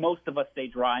otherwise, most of us stay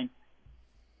dry.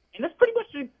 And that's pretty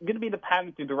much going to be the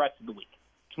pattern through the rest of the week.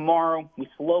 Tomorrow, we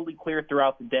slowly clear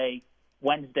throughout the day.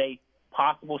 Wednesday,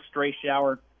 possible stray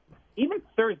shower. Even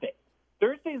Thursday.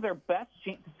 Thursday is our best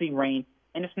chance to see rain,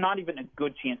 and it's not even a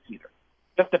good chance either.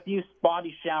 Just a few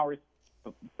spotty showers.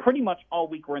 But pretty much all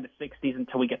week we're in the 60s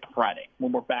until we get to Friday,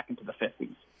 when we're back into the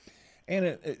 50s.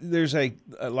 And there's like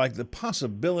the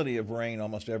possibility of rain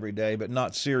almost every day, but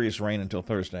not serious rain until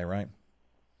Thursday, right?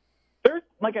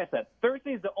 Like I said,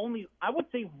 Thursday is the only, I would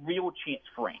say, real chance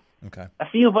for rain. Okay. A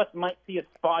few of us might see a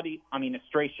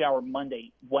stray shower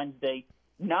Monday, Wednesday,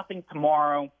 nothing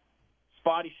tomorrow,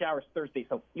 spotty showers Thursday.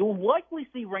 So you'll likely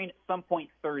see rain at some point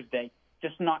Thursday,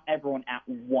 just not everyone at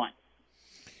once.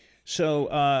 So,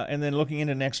 and then looking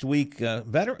into next week,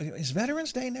 is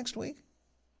Veterans Day next week?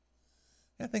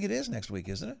 I think it is next week,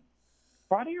 isn't it?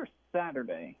 Friday or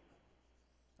Saturday?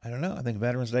 I don't know. I think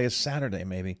Veterans Day is Saturday,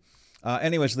 maybe.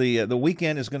 Anyways, the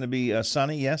weekend is going to be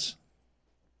sunny, yes?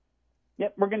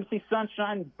 Yep, we're going to see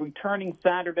sunshine returning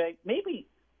Saturday. Maybe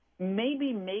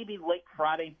late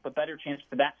Friday, but better chance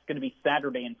for that's going to be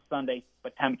Saturday and Sunday,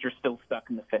 but temperature's still stuck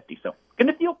in the 50s. So going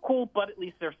to feel cool, but at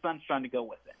least there's sunshine to go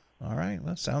with it. All right,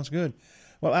 well, sounds good.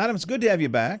 Well, Adam, it's good to have you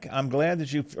back. I'm glad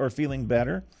that you are feeling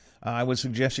better. I would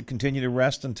suggest you continue to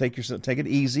rest and take it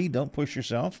easy. Don't push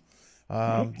yourself.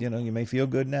 You may feel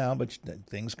good now, but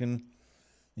things can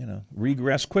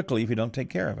regress quickly if you don't take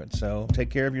care of it. So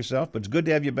take care of yourself. But it's good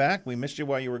to have you back. We missed you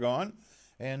while you were gone,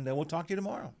 and we'll talk to you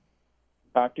tomorrow.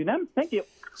 Talk to you then. Thank you.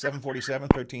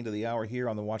 7:47, 13 to the hour here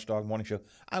on the Watchdog Morning Show.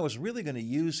 I was really going to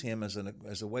use him as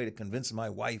a way to convince my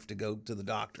wife to go to the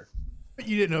doctor. But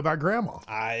you didn't know about Grandma.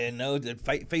 I didn't know that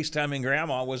FaceTiming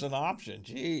Grandma was an option.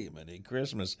 Gee, Merry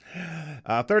Christmas.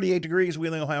 38 degrees,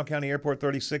 Wheeling, Ohio County Airport,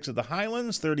 36 at the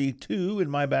Highlands, 32 in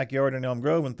my backyard in Elm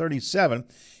Grove, and 37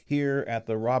 here at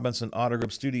the Robinson Auto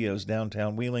Group Studios,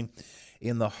 downtown Wheeling,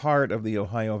 in the heart of the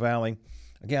Ohio Valley.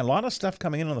 Again, a lot of stuff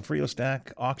coming in on the Frio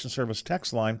Stack Auction Service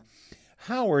text line.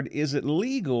 Howard, is it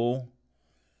legal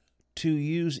to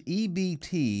use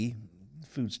EBT,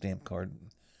 food stamp card,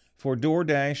 for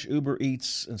DoorDash, Uber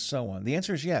Eats, and so on? The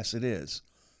answer is yes, it is.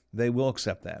 They will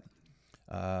accept that.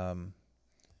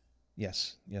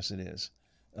 Yes, it is.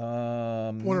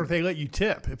 Wonder if they let you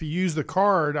tip. If you use the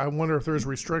card, I wonder if there's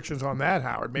restrictions on that,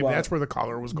 Howard. Maybe that's where the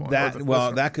caller was going.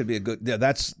 That could be a good. Yeah,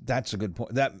 that's a good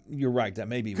point. That you're right. That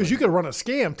may be because you could run a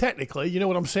scam technically. You know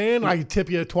what I'm saying? I could tip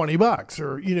you $20,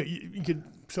 or you could.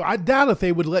 So I doubt if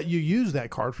they would let you use that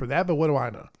card for that. But what do I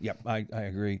know? Yep, I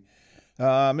agree.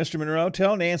 Mr. Monroe,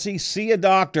 tell Nancy, see a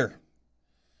doctor.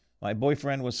 My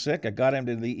boyfriend was sick. I got him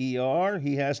to the ER.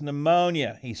 He has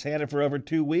pneumonia. He's had it for over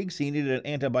 2 weeks. He needed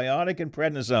an antibiotic and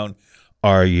prednisone.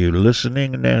 Are you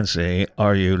listening, Nancy?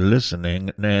 Are you listening,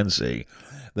 Nancy?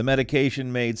 The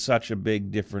medication made such a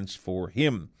big difference for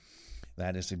him.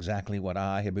 That is exactly what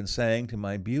I have been saying to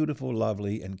my beautiful,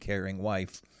 lovely, and caring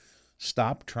wife.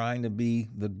 Stop trying to be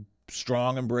the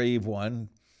strong and brave one.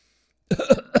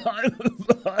 I'm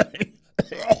fine.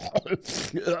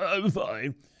 I'm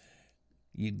fine.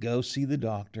 You go see the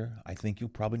doctor. I think you'll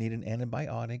probably need an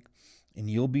antibiotic, and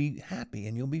you'll be happy,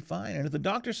 and you'll be fine. And if the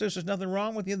doctor says there's nothing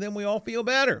wrong with you, then we all feel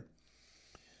better.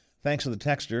 Thanks to the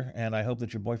texter, and I hope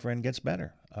that your boyfriend gets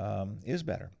better, is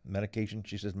better. Medication,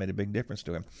 she says, made a big difference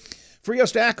to him. Frio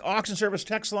Stack Auction Service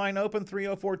text line open,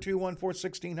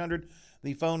 304-214-1600.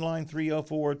 The phone line,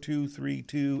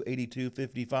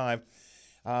 304-232-8255.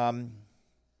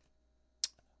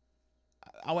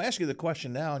 I'll ask you the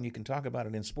question now, and you can talk about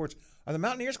it in sports. Are the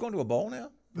Mountaineers going to a bowl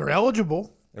now? They're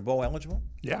eligible. They're bowl eligible?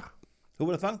 Yeah. Who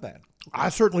would have thunk that? I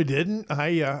certainly didn't.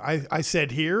 I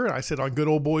said here, I said on Good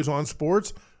Old Boys on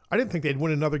Sports, I didn't think they'd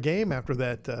win another game after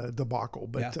that debacle.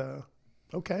 But,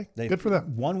 okay, good for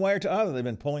them. One way or the other, they've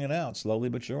been pulling it out slowly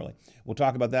but surely. We'll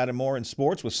talk about that and more in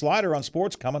sports with Slider on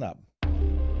Sports coming up.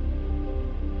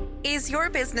 Is your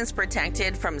business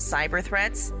protected from cyber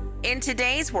threats? In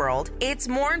today's world, it's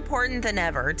more important than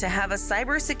ever to have a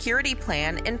cybersecurity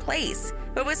plan in place.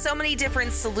 But with so many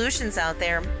different solutions out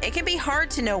there, it can be hard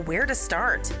to know where to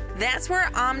start. That's where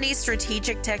Omni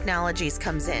Strategic Technologies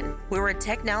comes in. We're a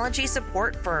technology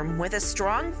support firm with a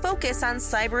strong focus on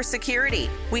cybersecurity.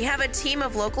 We have a team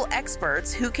of local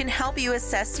experts who can help you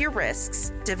assess your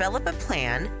risks, develop a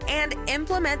plan, and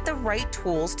implement the right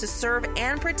tools to serve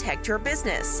and protect your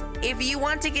business. If you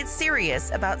want to get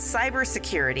serious about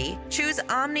cybersecurity, choose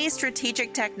Omni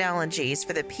Strategic Technologies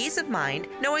for the peace of mind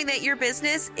knowing that your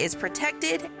business is protected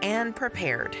and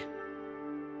prepared.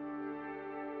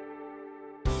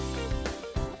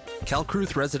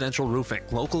 Calcruth Residential Roofing,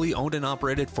 locally owned and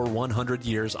operated for 100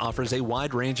 years, offers a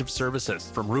wide range of services,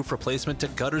 from roof replacement to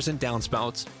gutters and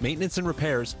downspouts, maintenance and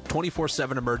repairs,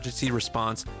 24/7 emergency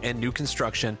response, and new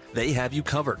construction. They have you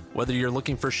covered. Whether you're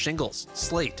looking for shingles,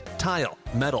 slate, tile,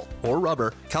 metal, or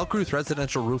rubber, Calcruth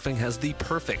Residential Roofing has the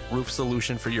perfect roof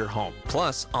solution for your home.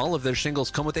 Plus, all of their shingles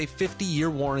come with a 50-year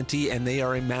warranty, and they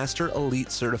are a Master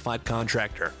Elite certified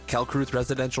contractor. Calcruth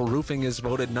Residential Roofing is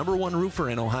voted #1 roofer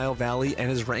in Ohio Valley and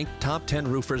is ranked top 10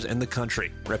 roofers in the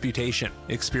country. Reputation,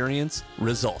 experience,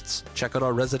 results. Check out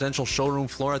our residential showroom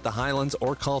floor at the Highlands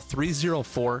or call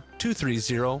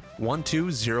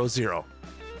 304-230-1200.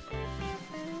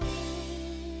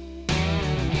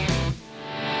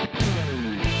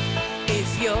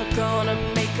 If you're gonna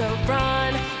make a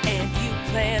run and you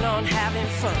plan on having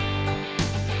fun,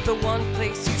 the one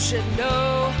place you should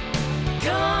know,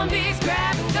 Combi's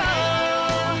Grab and Go.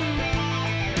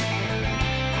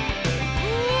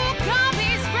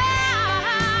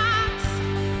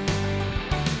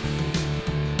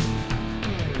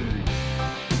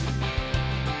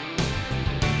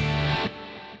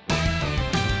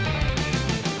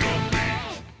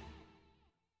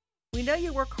 We know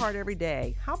you work hard every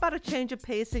day. How about a change of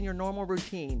pace in your normal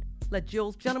routine? Let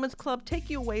Jill's Gentlemen's Club take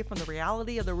you away from the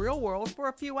reality of the real world for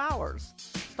a few hours.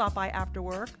 Stop by after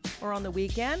work or on the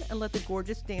weekend and let the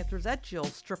gorgeous dancers at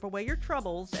Jill's strip away your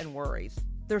troubles and worries.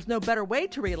 There's no better way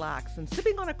to relax than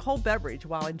sipping on a cold beverage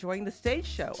while enjoying the stage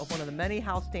show of one of the many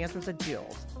house dancers at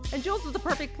Jill's. And Jill's is the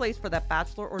perfect place for that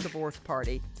bachelor or divorce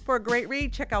party. For a great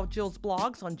read, check out Jill's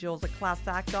blogs on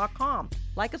jillsatclassact.com.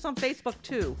 Like us on Facebook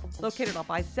too, located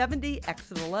off I-70,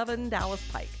 exit 11, Dallas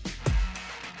Pike.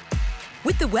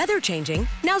 With the weather changing,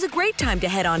 now's a great time to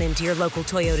head on into your local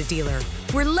Toyota dealer,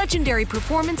 where legendary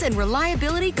performance and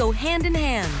reliability go hand in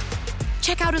hand.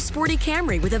 Check out a sporty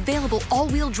Camry with available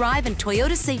all-wheel drive and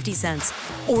Toyota Safety Sense,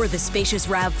 or the spacious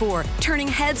RAV4, turning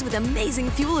heads with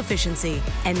amazing fuel efficiency.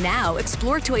 And now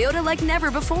explore Toyota like never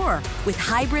before, with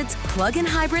hybrids, plug-in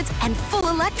hybrids, and full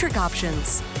electric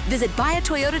options. Visit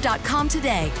buyatoyota.com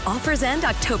today. Offers end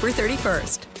October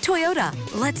 31st. Toyota,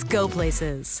 let's go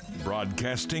places.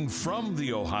 Broadcasting from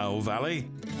the Ohio Valley,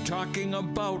 talking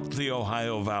about the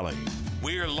Ohio Valley.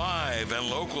 We're live and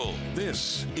local.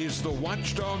 This is the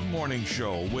Watchdog Morning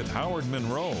Show with Howard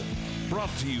Monroe. Brought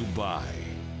to you by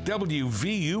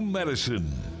WVU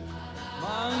Medicine.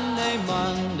 Monday,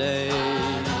 Monday,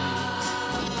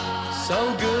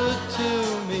 so good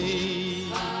to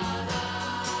me.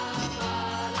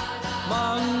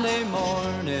 Monday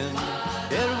morning,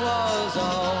 it was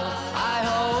all I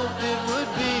hoped it would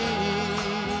be.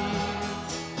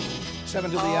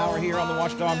 7 to the hour here on the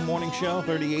Watchdog Morning Show.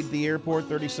 38 at the airport,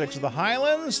 36 at the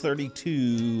Highlands,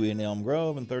 32 in Elm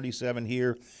Grove, and 37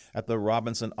 here at the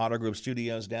Robinson Auto Group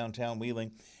Studios, downtown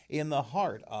Wheeling, in the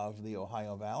heart of the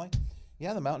Ohio Valley.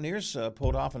 Yeah, the Mountaineers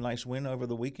pulled off a nice win over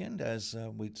the weekend. As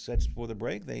we said before the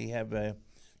break, they have a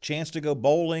chance to go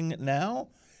bowling now.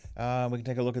 We can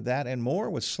take a look at that and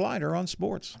more with Slider on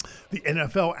Sports. The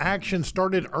NFL action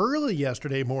started early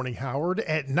yesterday morning, Howard,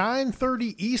 at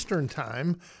 9:30 Eastern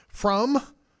Time from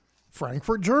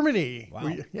Frankfurt, Germany.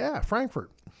 Wow. Frankfurt.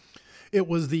 It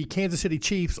was the Kansas City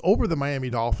Chiefs over the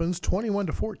Miami Dolphins,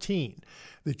 21-14.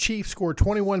 The Chiefs scored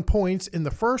 21 points in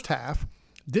the first half,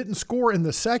 didn't score in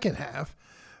the second half.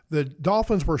 The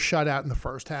Dolphins were shut out in the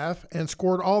first half and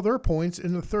scored all their points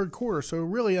in the third quarter. So a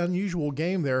really unusual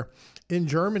game there in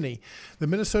Germany. The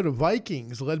Minnesota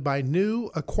Vikings, led by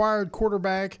new acquired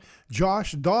quarterback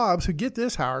Josh Dobbs, who, get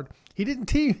this, Howard, he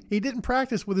didn't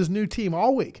practice with his new team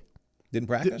all week. Didn't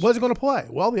practice? Wasn't going to play.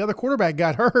 Well, the other quarterback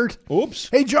got hurt. Oops.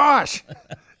 Hey, Josh,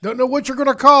 don't know what you're going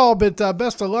to call, but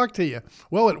best of luck to you.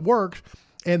 Well, it worked.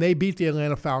 And they beat the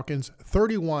Atlanta Falcons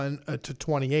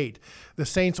 31-28. The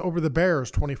Saints over the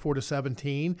Bears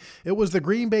 24-17. It was the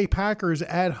Green Bay Packers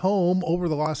at home over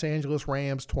the Los Angeles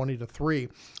Rams 20-3.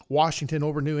 Washington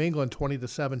over New England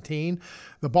 20-17.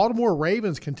 The Baltimore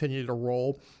Ravens continue to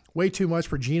roll. Way too much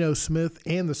for Geno Smith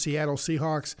and the Seattle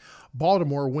Seahawks.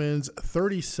 Baltimore wins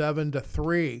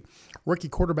 37-3. Rookie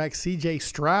quarterback C.J.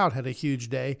 Stroud had a huge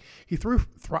day. He threw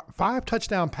 5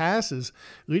 touchdown passes,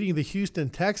 leading the Houston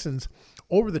Texans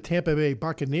over the Tampa Bay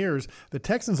Buccaneers. The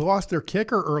Texans lost their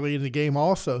kicker early in the game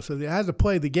also, so they had to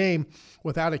play the game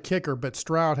without a kicker, but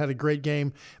Stroud had a great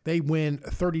game. They win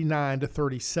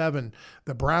 39-37.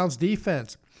 The Browns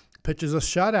defense pitches a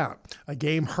shutout, a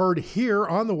game heard here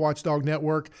on the Watchdog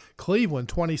Network. Cleveland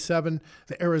 27,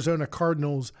 the Arizona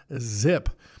Cardinals zip.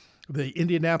 The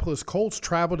Indianapolis Colts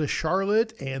travel to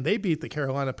Charlotte, and they beat the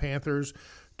Carolina Panthers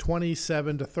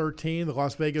 27-13. The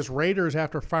Las Vegas Raiders,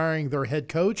 after firing their head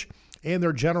coach and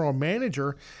their general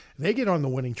manager, they get on the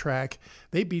winning track.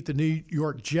 They beat the New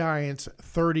York Giants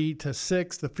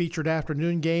 30-6. The featured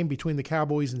afternoon game between the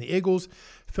Cowboys and the Eagles.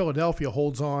 Philadelphia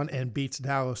holds on and beats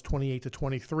Dallas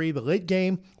 28-23. The late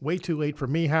game, way too late for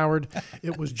me, Howard.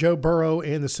 It was Joe Burrow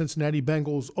and the Cincinnati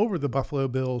Bengals over the Buffalo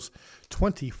Bills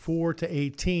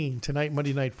 24-18. Tonight,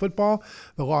 Monday Night Football,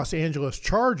 the Los Angeles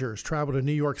Chargers travel to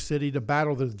New York City to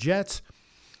battle the Jets.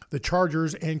 The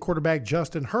Chargers and quarterback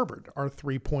Justin Herbert are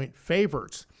 3-point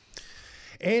favorites.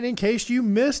 And in case you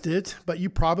missed it, but you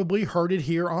probably heard it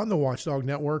here on the Watchdog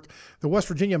Network, the West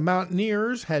Virginia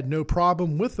Mountaineers had no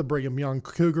problem with the Brigham Young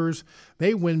Cougars.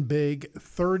 They win big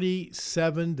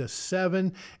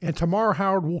 37-7. And tomorrow,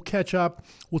 Howard, we'll catch up.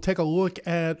 We'll take a look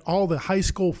at all the high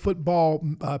school football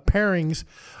pairings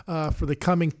for the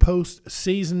coming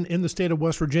postseason in the state of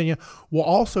West Virginia. We'll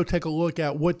also take a look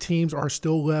at what teams are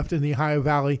still left in the Ohio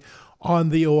Valley on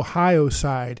the Ohio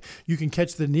side. You can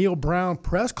catch the Neil Brown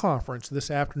press conference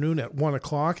this afternoon at 1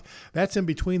 o'clock. That's in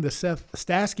between the Seth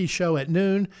Stasky show at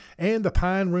noon and the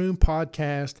Pine Room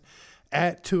podcast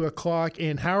at 2 o'clock.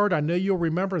 And Howard, I know you'll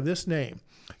remember this name.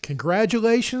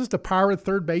 Congratulations to Pirate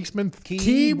third baseman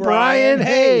Key Brian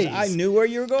Hayes. I knew where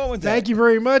you were going with that. Thank you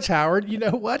very much, Howard. You know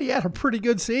what? He had a pretty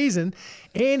good season,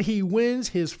 and he wins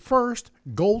his first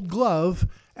Gold Glove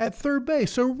at third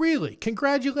base. So really,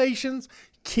 congratulations,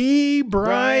 Key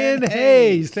Brian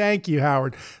Hayes. Thank you,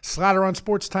 Howard. Slider on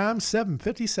Sports Time,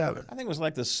 7:57. I think it was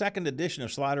like the second edition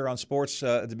of Slider on Sports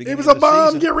at the beginning of the season. It was a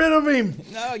bomb. Season. Get rid of him.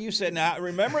 No, you said, now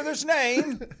remember this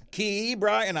name, Key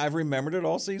Brian. I've remembered it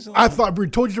all season long. I thought we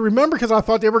told you to remember because I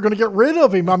thought they were going to get rid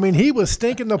of him. I mean, he was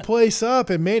stinking the place up,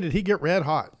 and man, did he get red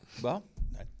hot. Well,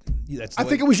 I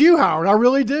think it was you, Howard. I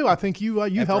really do. I think you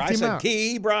helped him out.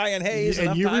 Key Brian Hayes,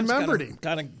 and you remembered him.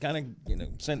 Kind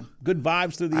of sent good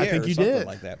vibes through the air. I think you something did.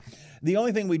 Like that. The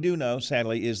only thing we do know,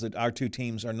 sadly, is that our two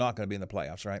teams are not going to be in the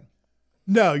playoffs, right?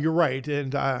 No, you're right.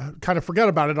 And I kind of forgot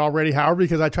about it already, Howard,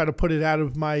 because I tried to put it out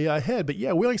of my head. But,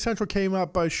 yeah, Wheeling Central came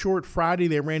up short Friday.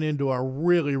 They ran into a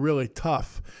really, really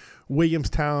tough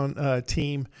Williamstown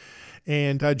team.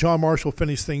 And John Marshall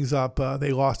finished things up.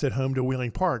 They lost at home to Wheeling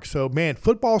Park. So, man,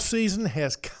 football season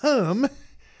has come,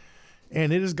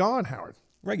 and it is gone, Howard.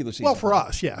 Regular season. Well, for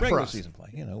us, yeah. Regular for us. season play.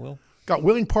 You know, we'll got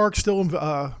Wheeling Park still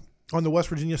on the West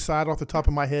Virginia side off the top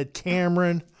of my head.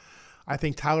 Cameron, I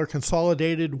think Tyler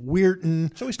consolidated,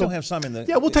 Weirton. So we still have some in the.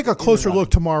 Yeah, we'll take a closer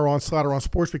look tomorrow on Slatter on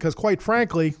Sports because, quite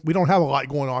frankly, we don't have a lot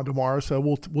going on tomorrow, so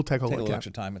we'll take a look. Take a little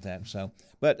extra time at that. So,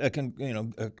 but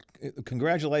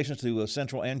congratulations to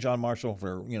Central and John Marshall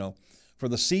for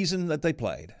the season that they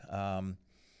played.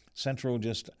 Central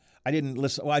I didn't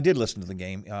listen. Well, I did listen to the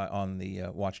game on the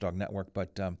Watchdog Network,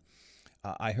 but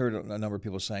I heard a number of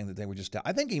people saying that they were just.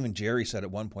 I think even Jerry said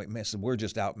at one point, we're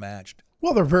just outmatched.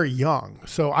 Well, they're very young,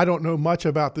 so I don't know much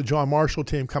about the John Marshall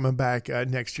team coming back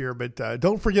next year. But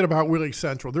don't forget about Wheeling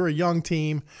Central; they're a young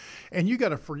team, and you got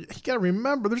to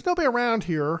remember, there's nobody around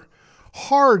here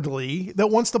hardly that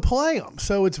wants to play them.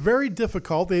 So it's very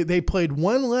difficult. They played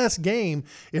one less game.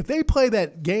 If they play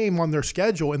that game on their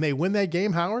schedule and they win that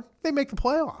game, Howard, they make the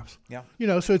playoffs. Yeah.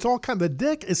 So it's all the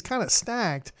deck is kind of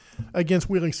stacked against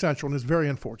Wheeling Central, and it's very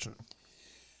unfortunate.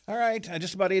 All right,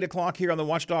 just about 8 o'clock here on the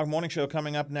Watchdog Morning Show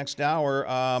coming up next hour.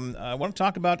 I want to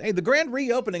talk about, the grand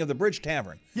reopening of the Bridge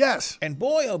Tavern. Yes. And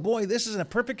boy, oh boy, this is a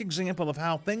perfect example of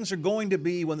how things are going to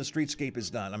be when the streetscape is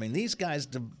done. I mean, these guys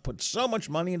put so much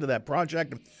money into that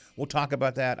project. We'll talk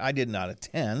about that. I did not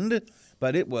attend,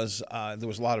 but it was there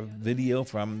was a lot of video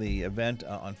from the event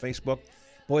on Facebook.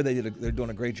 Boy, they're doing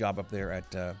a great job up there at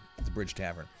the Bridge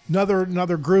Tavern.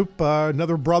 Another group,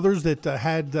 another brothers that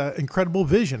had incredible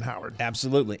vision, Howard.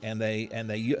 Absolutely, and they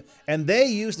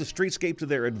use the streetscape to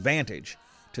their advantage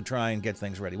to try and get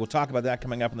things ready. We'll talk about that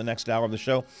coming up in the next hour of the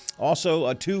show.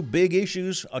 Also, two big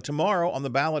issues tomorrow on the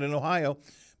ballot in Ohio: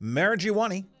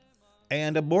 marijuana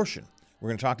and abortion. We're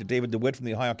going to talk to David DeWitt from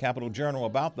the Ohio Capital Journal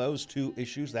about those two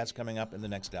issues. That's coming up in the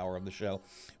next hour of the show.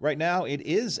 Right now, it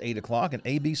is 8 o'clock, and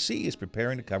ABC is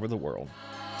preparing to cover the world.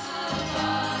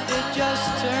 It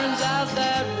just turns out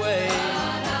that way.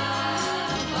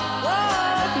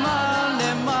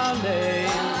 Money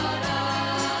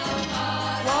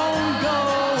won't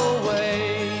go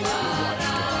away.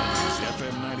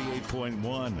 FM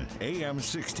 98.1, AM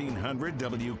 1600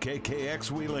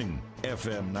 WKKX Wheeling,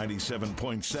 FM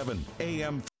 97.7,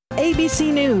 AM.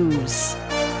 ABC News.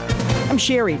 I'm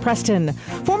Sherry Preston.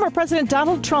 Former President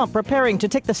Donald Trump preparing to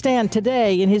take the stand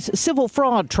today in his civil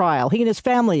fraud trial. He and his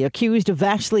family accused of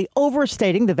vastly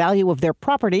overstating the value of their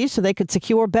properties so they could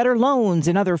secure better loans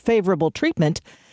and other favorable treatment.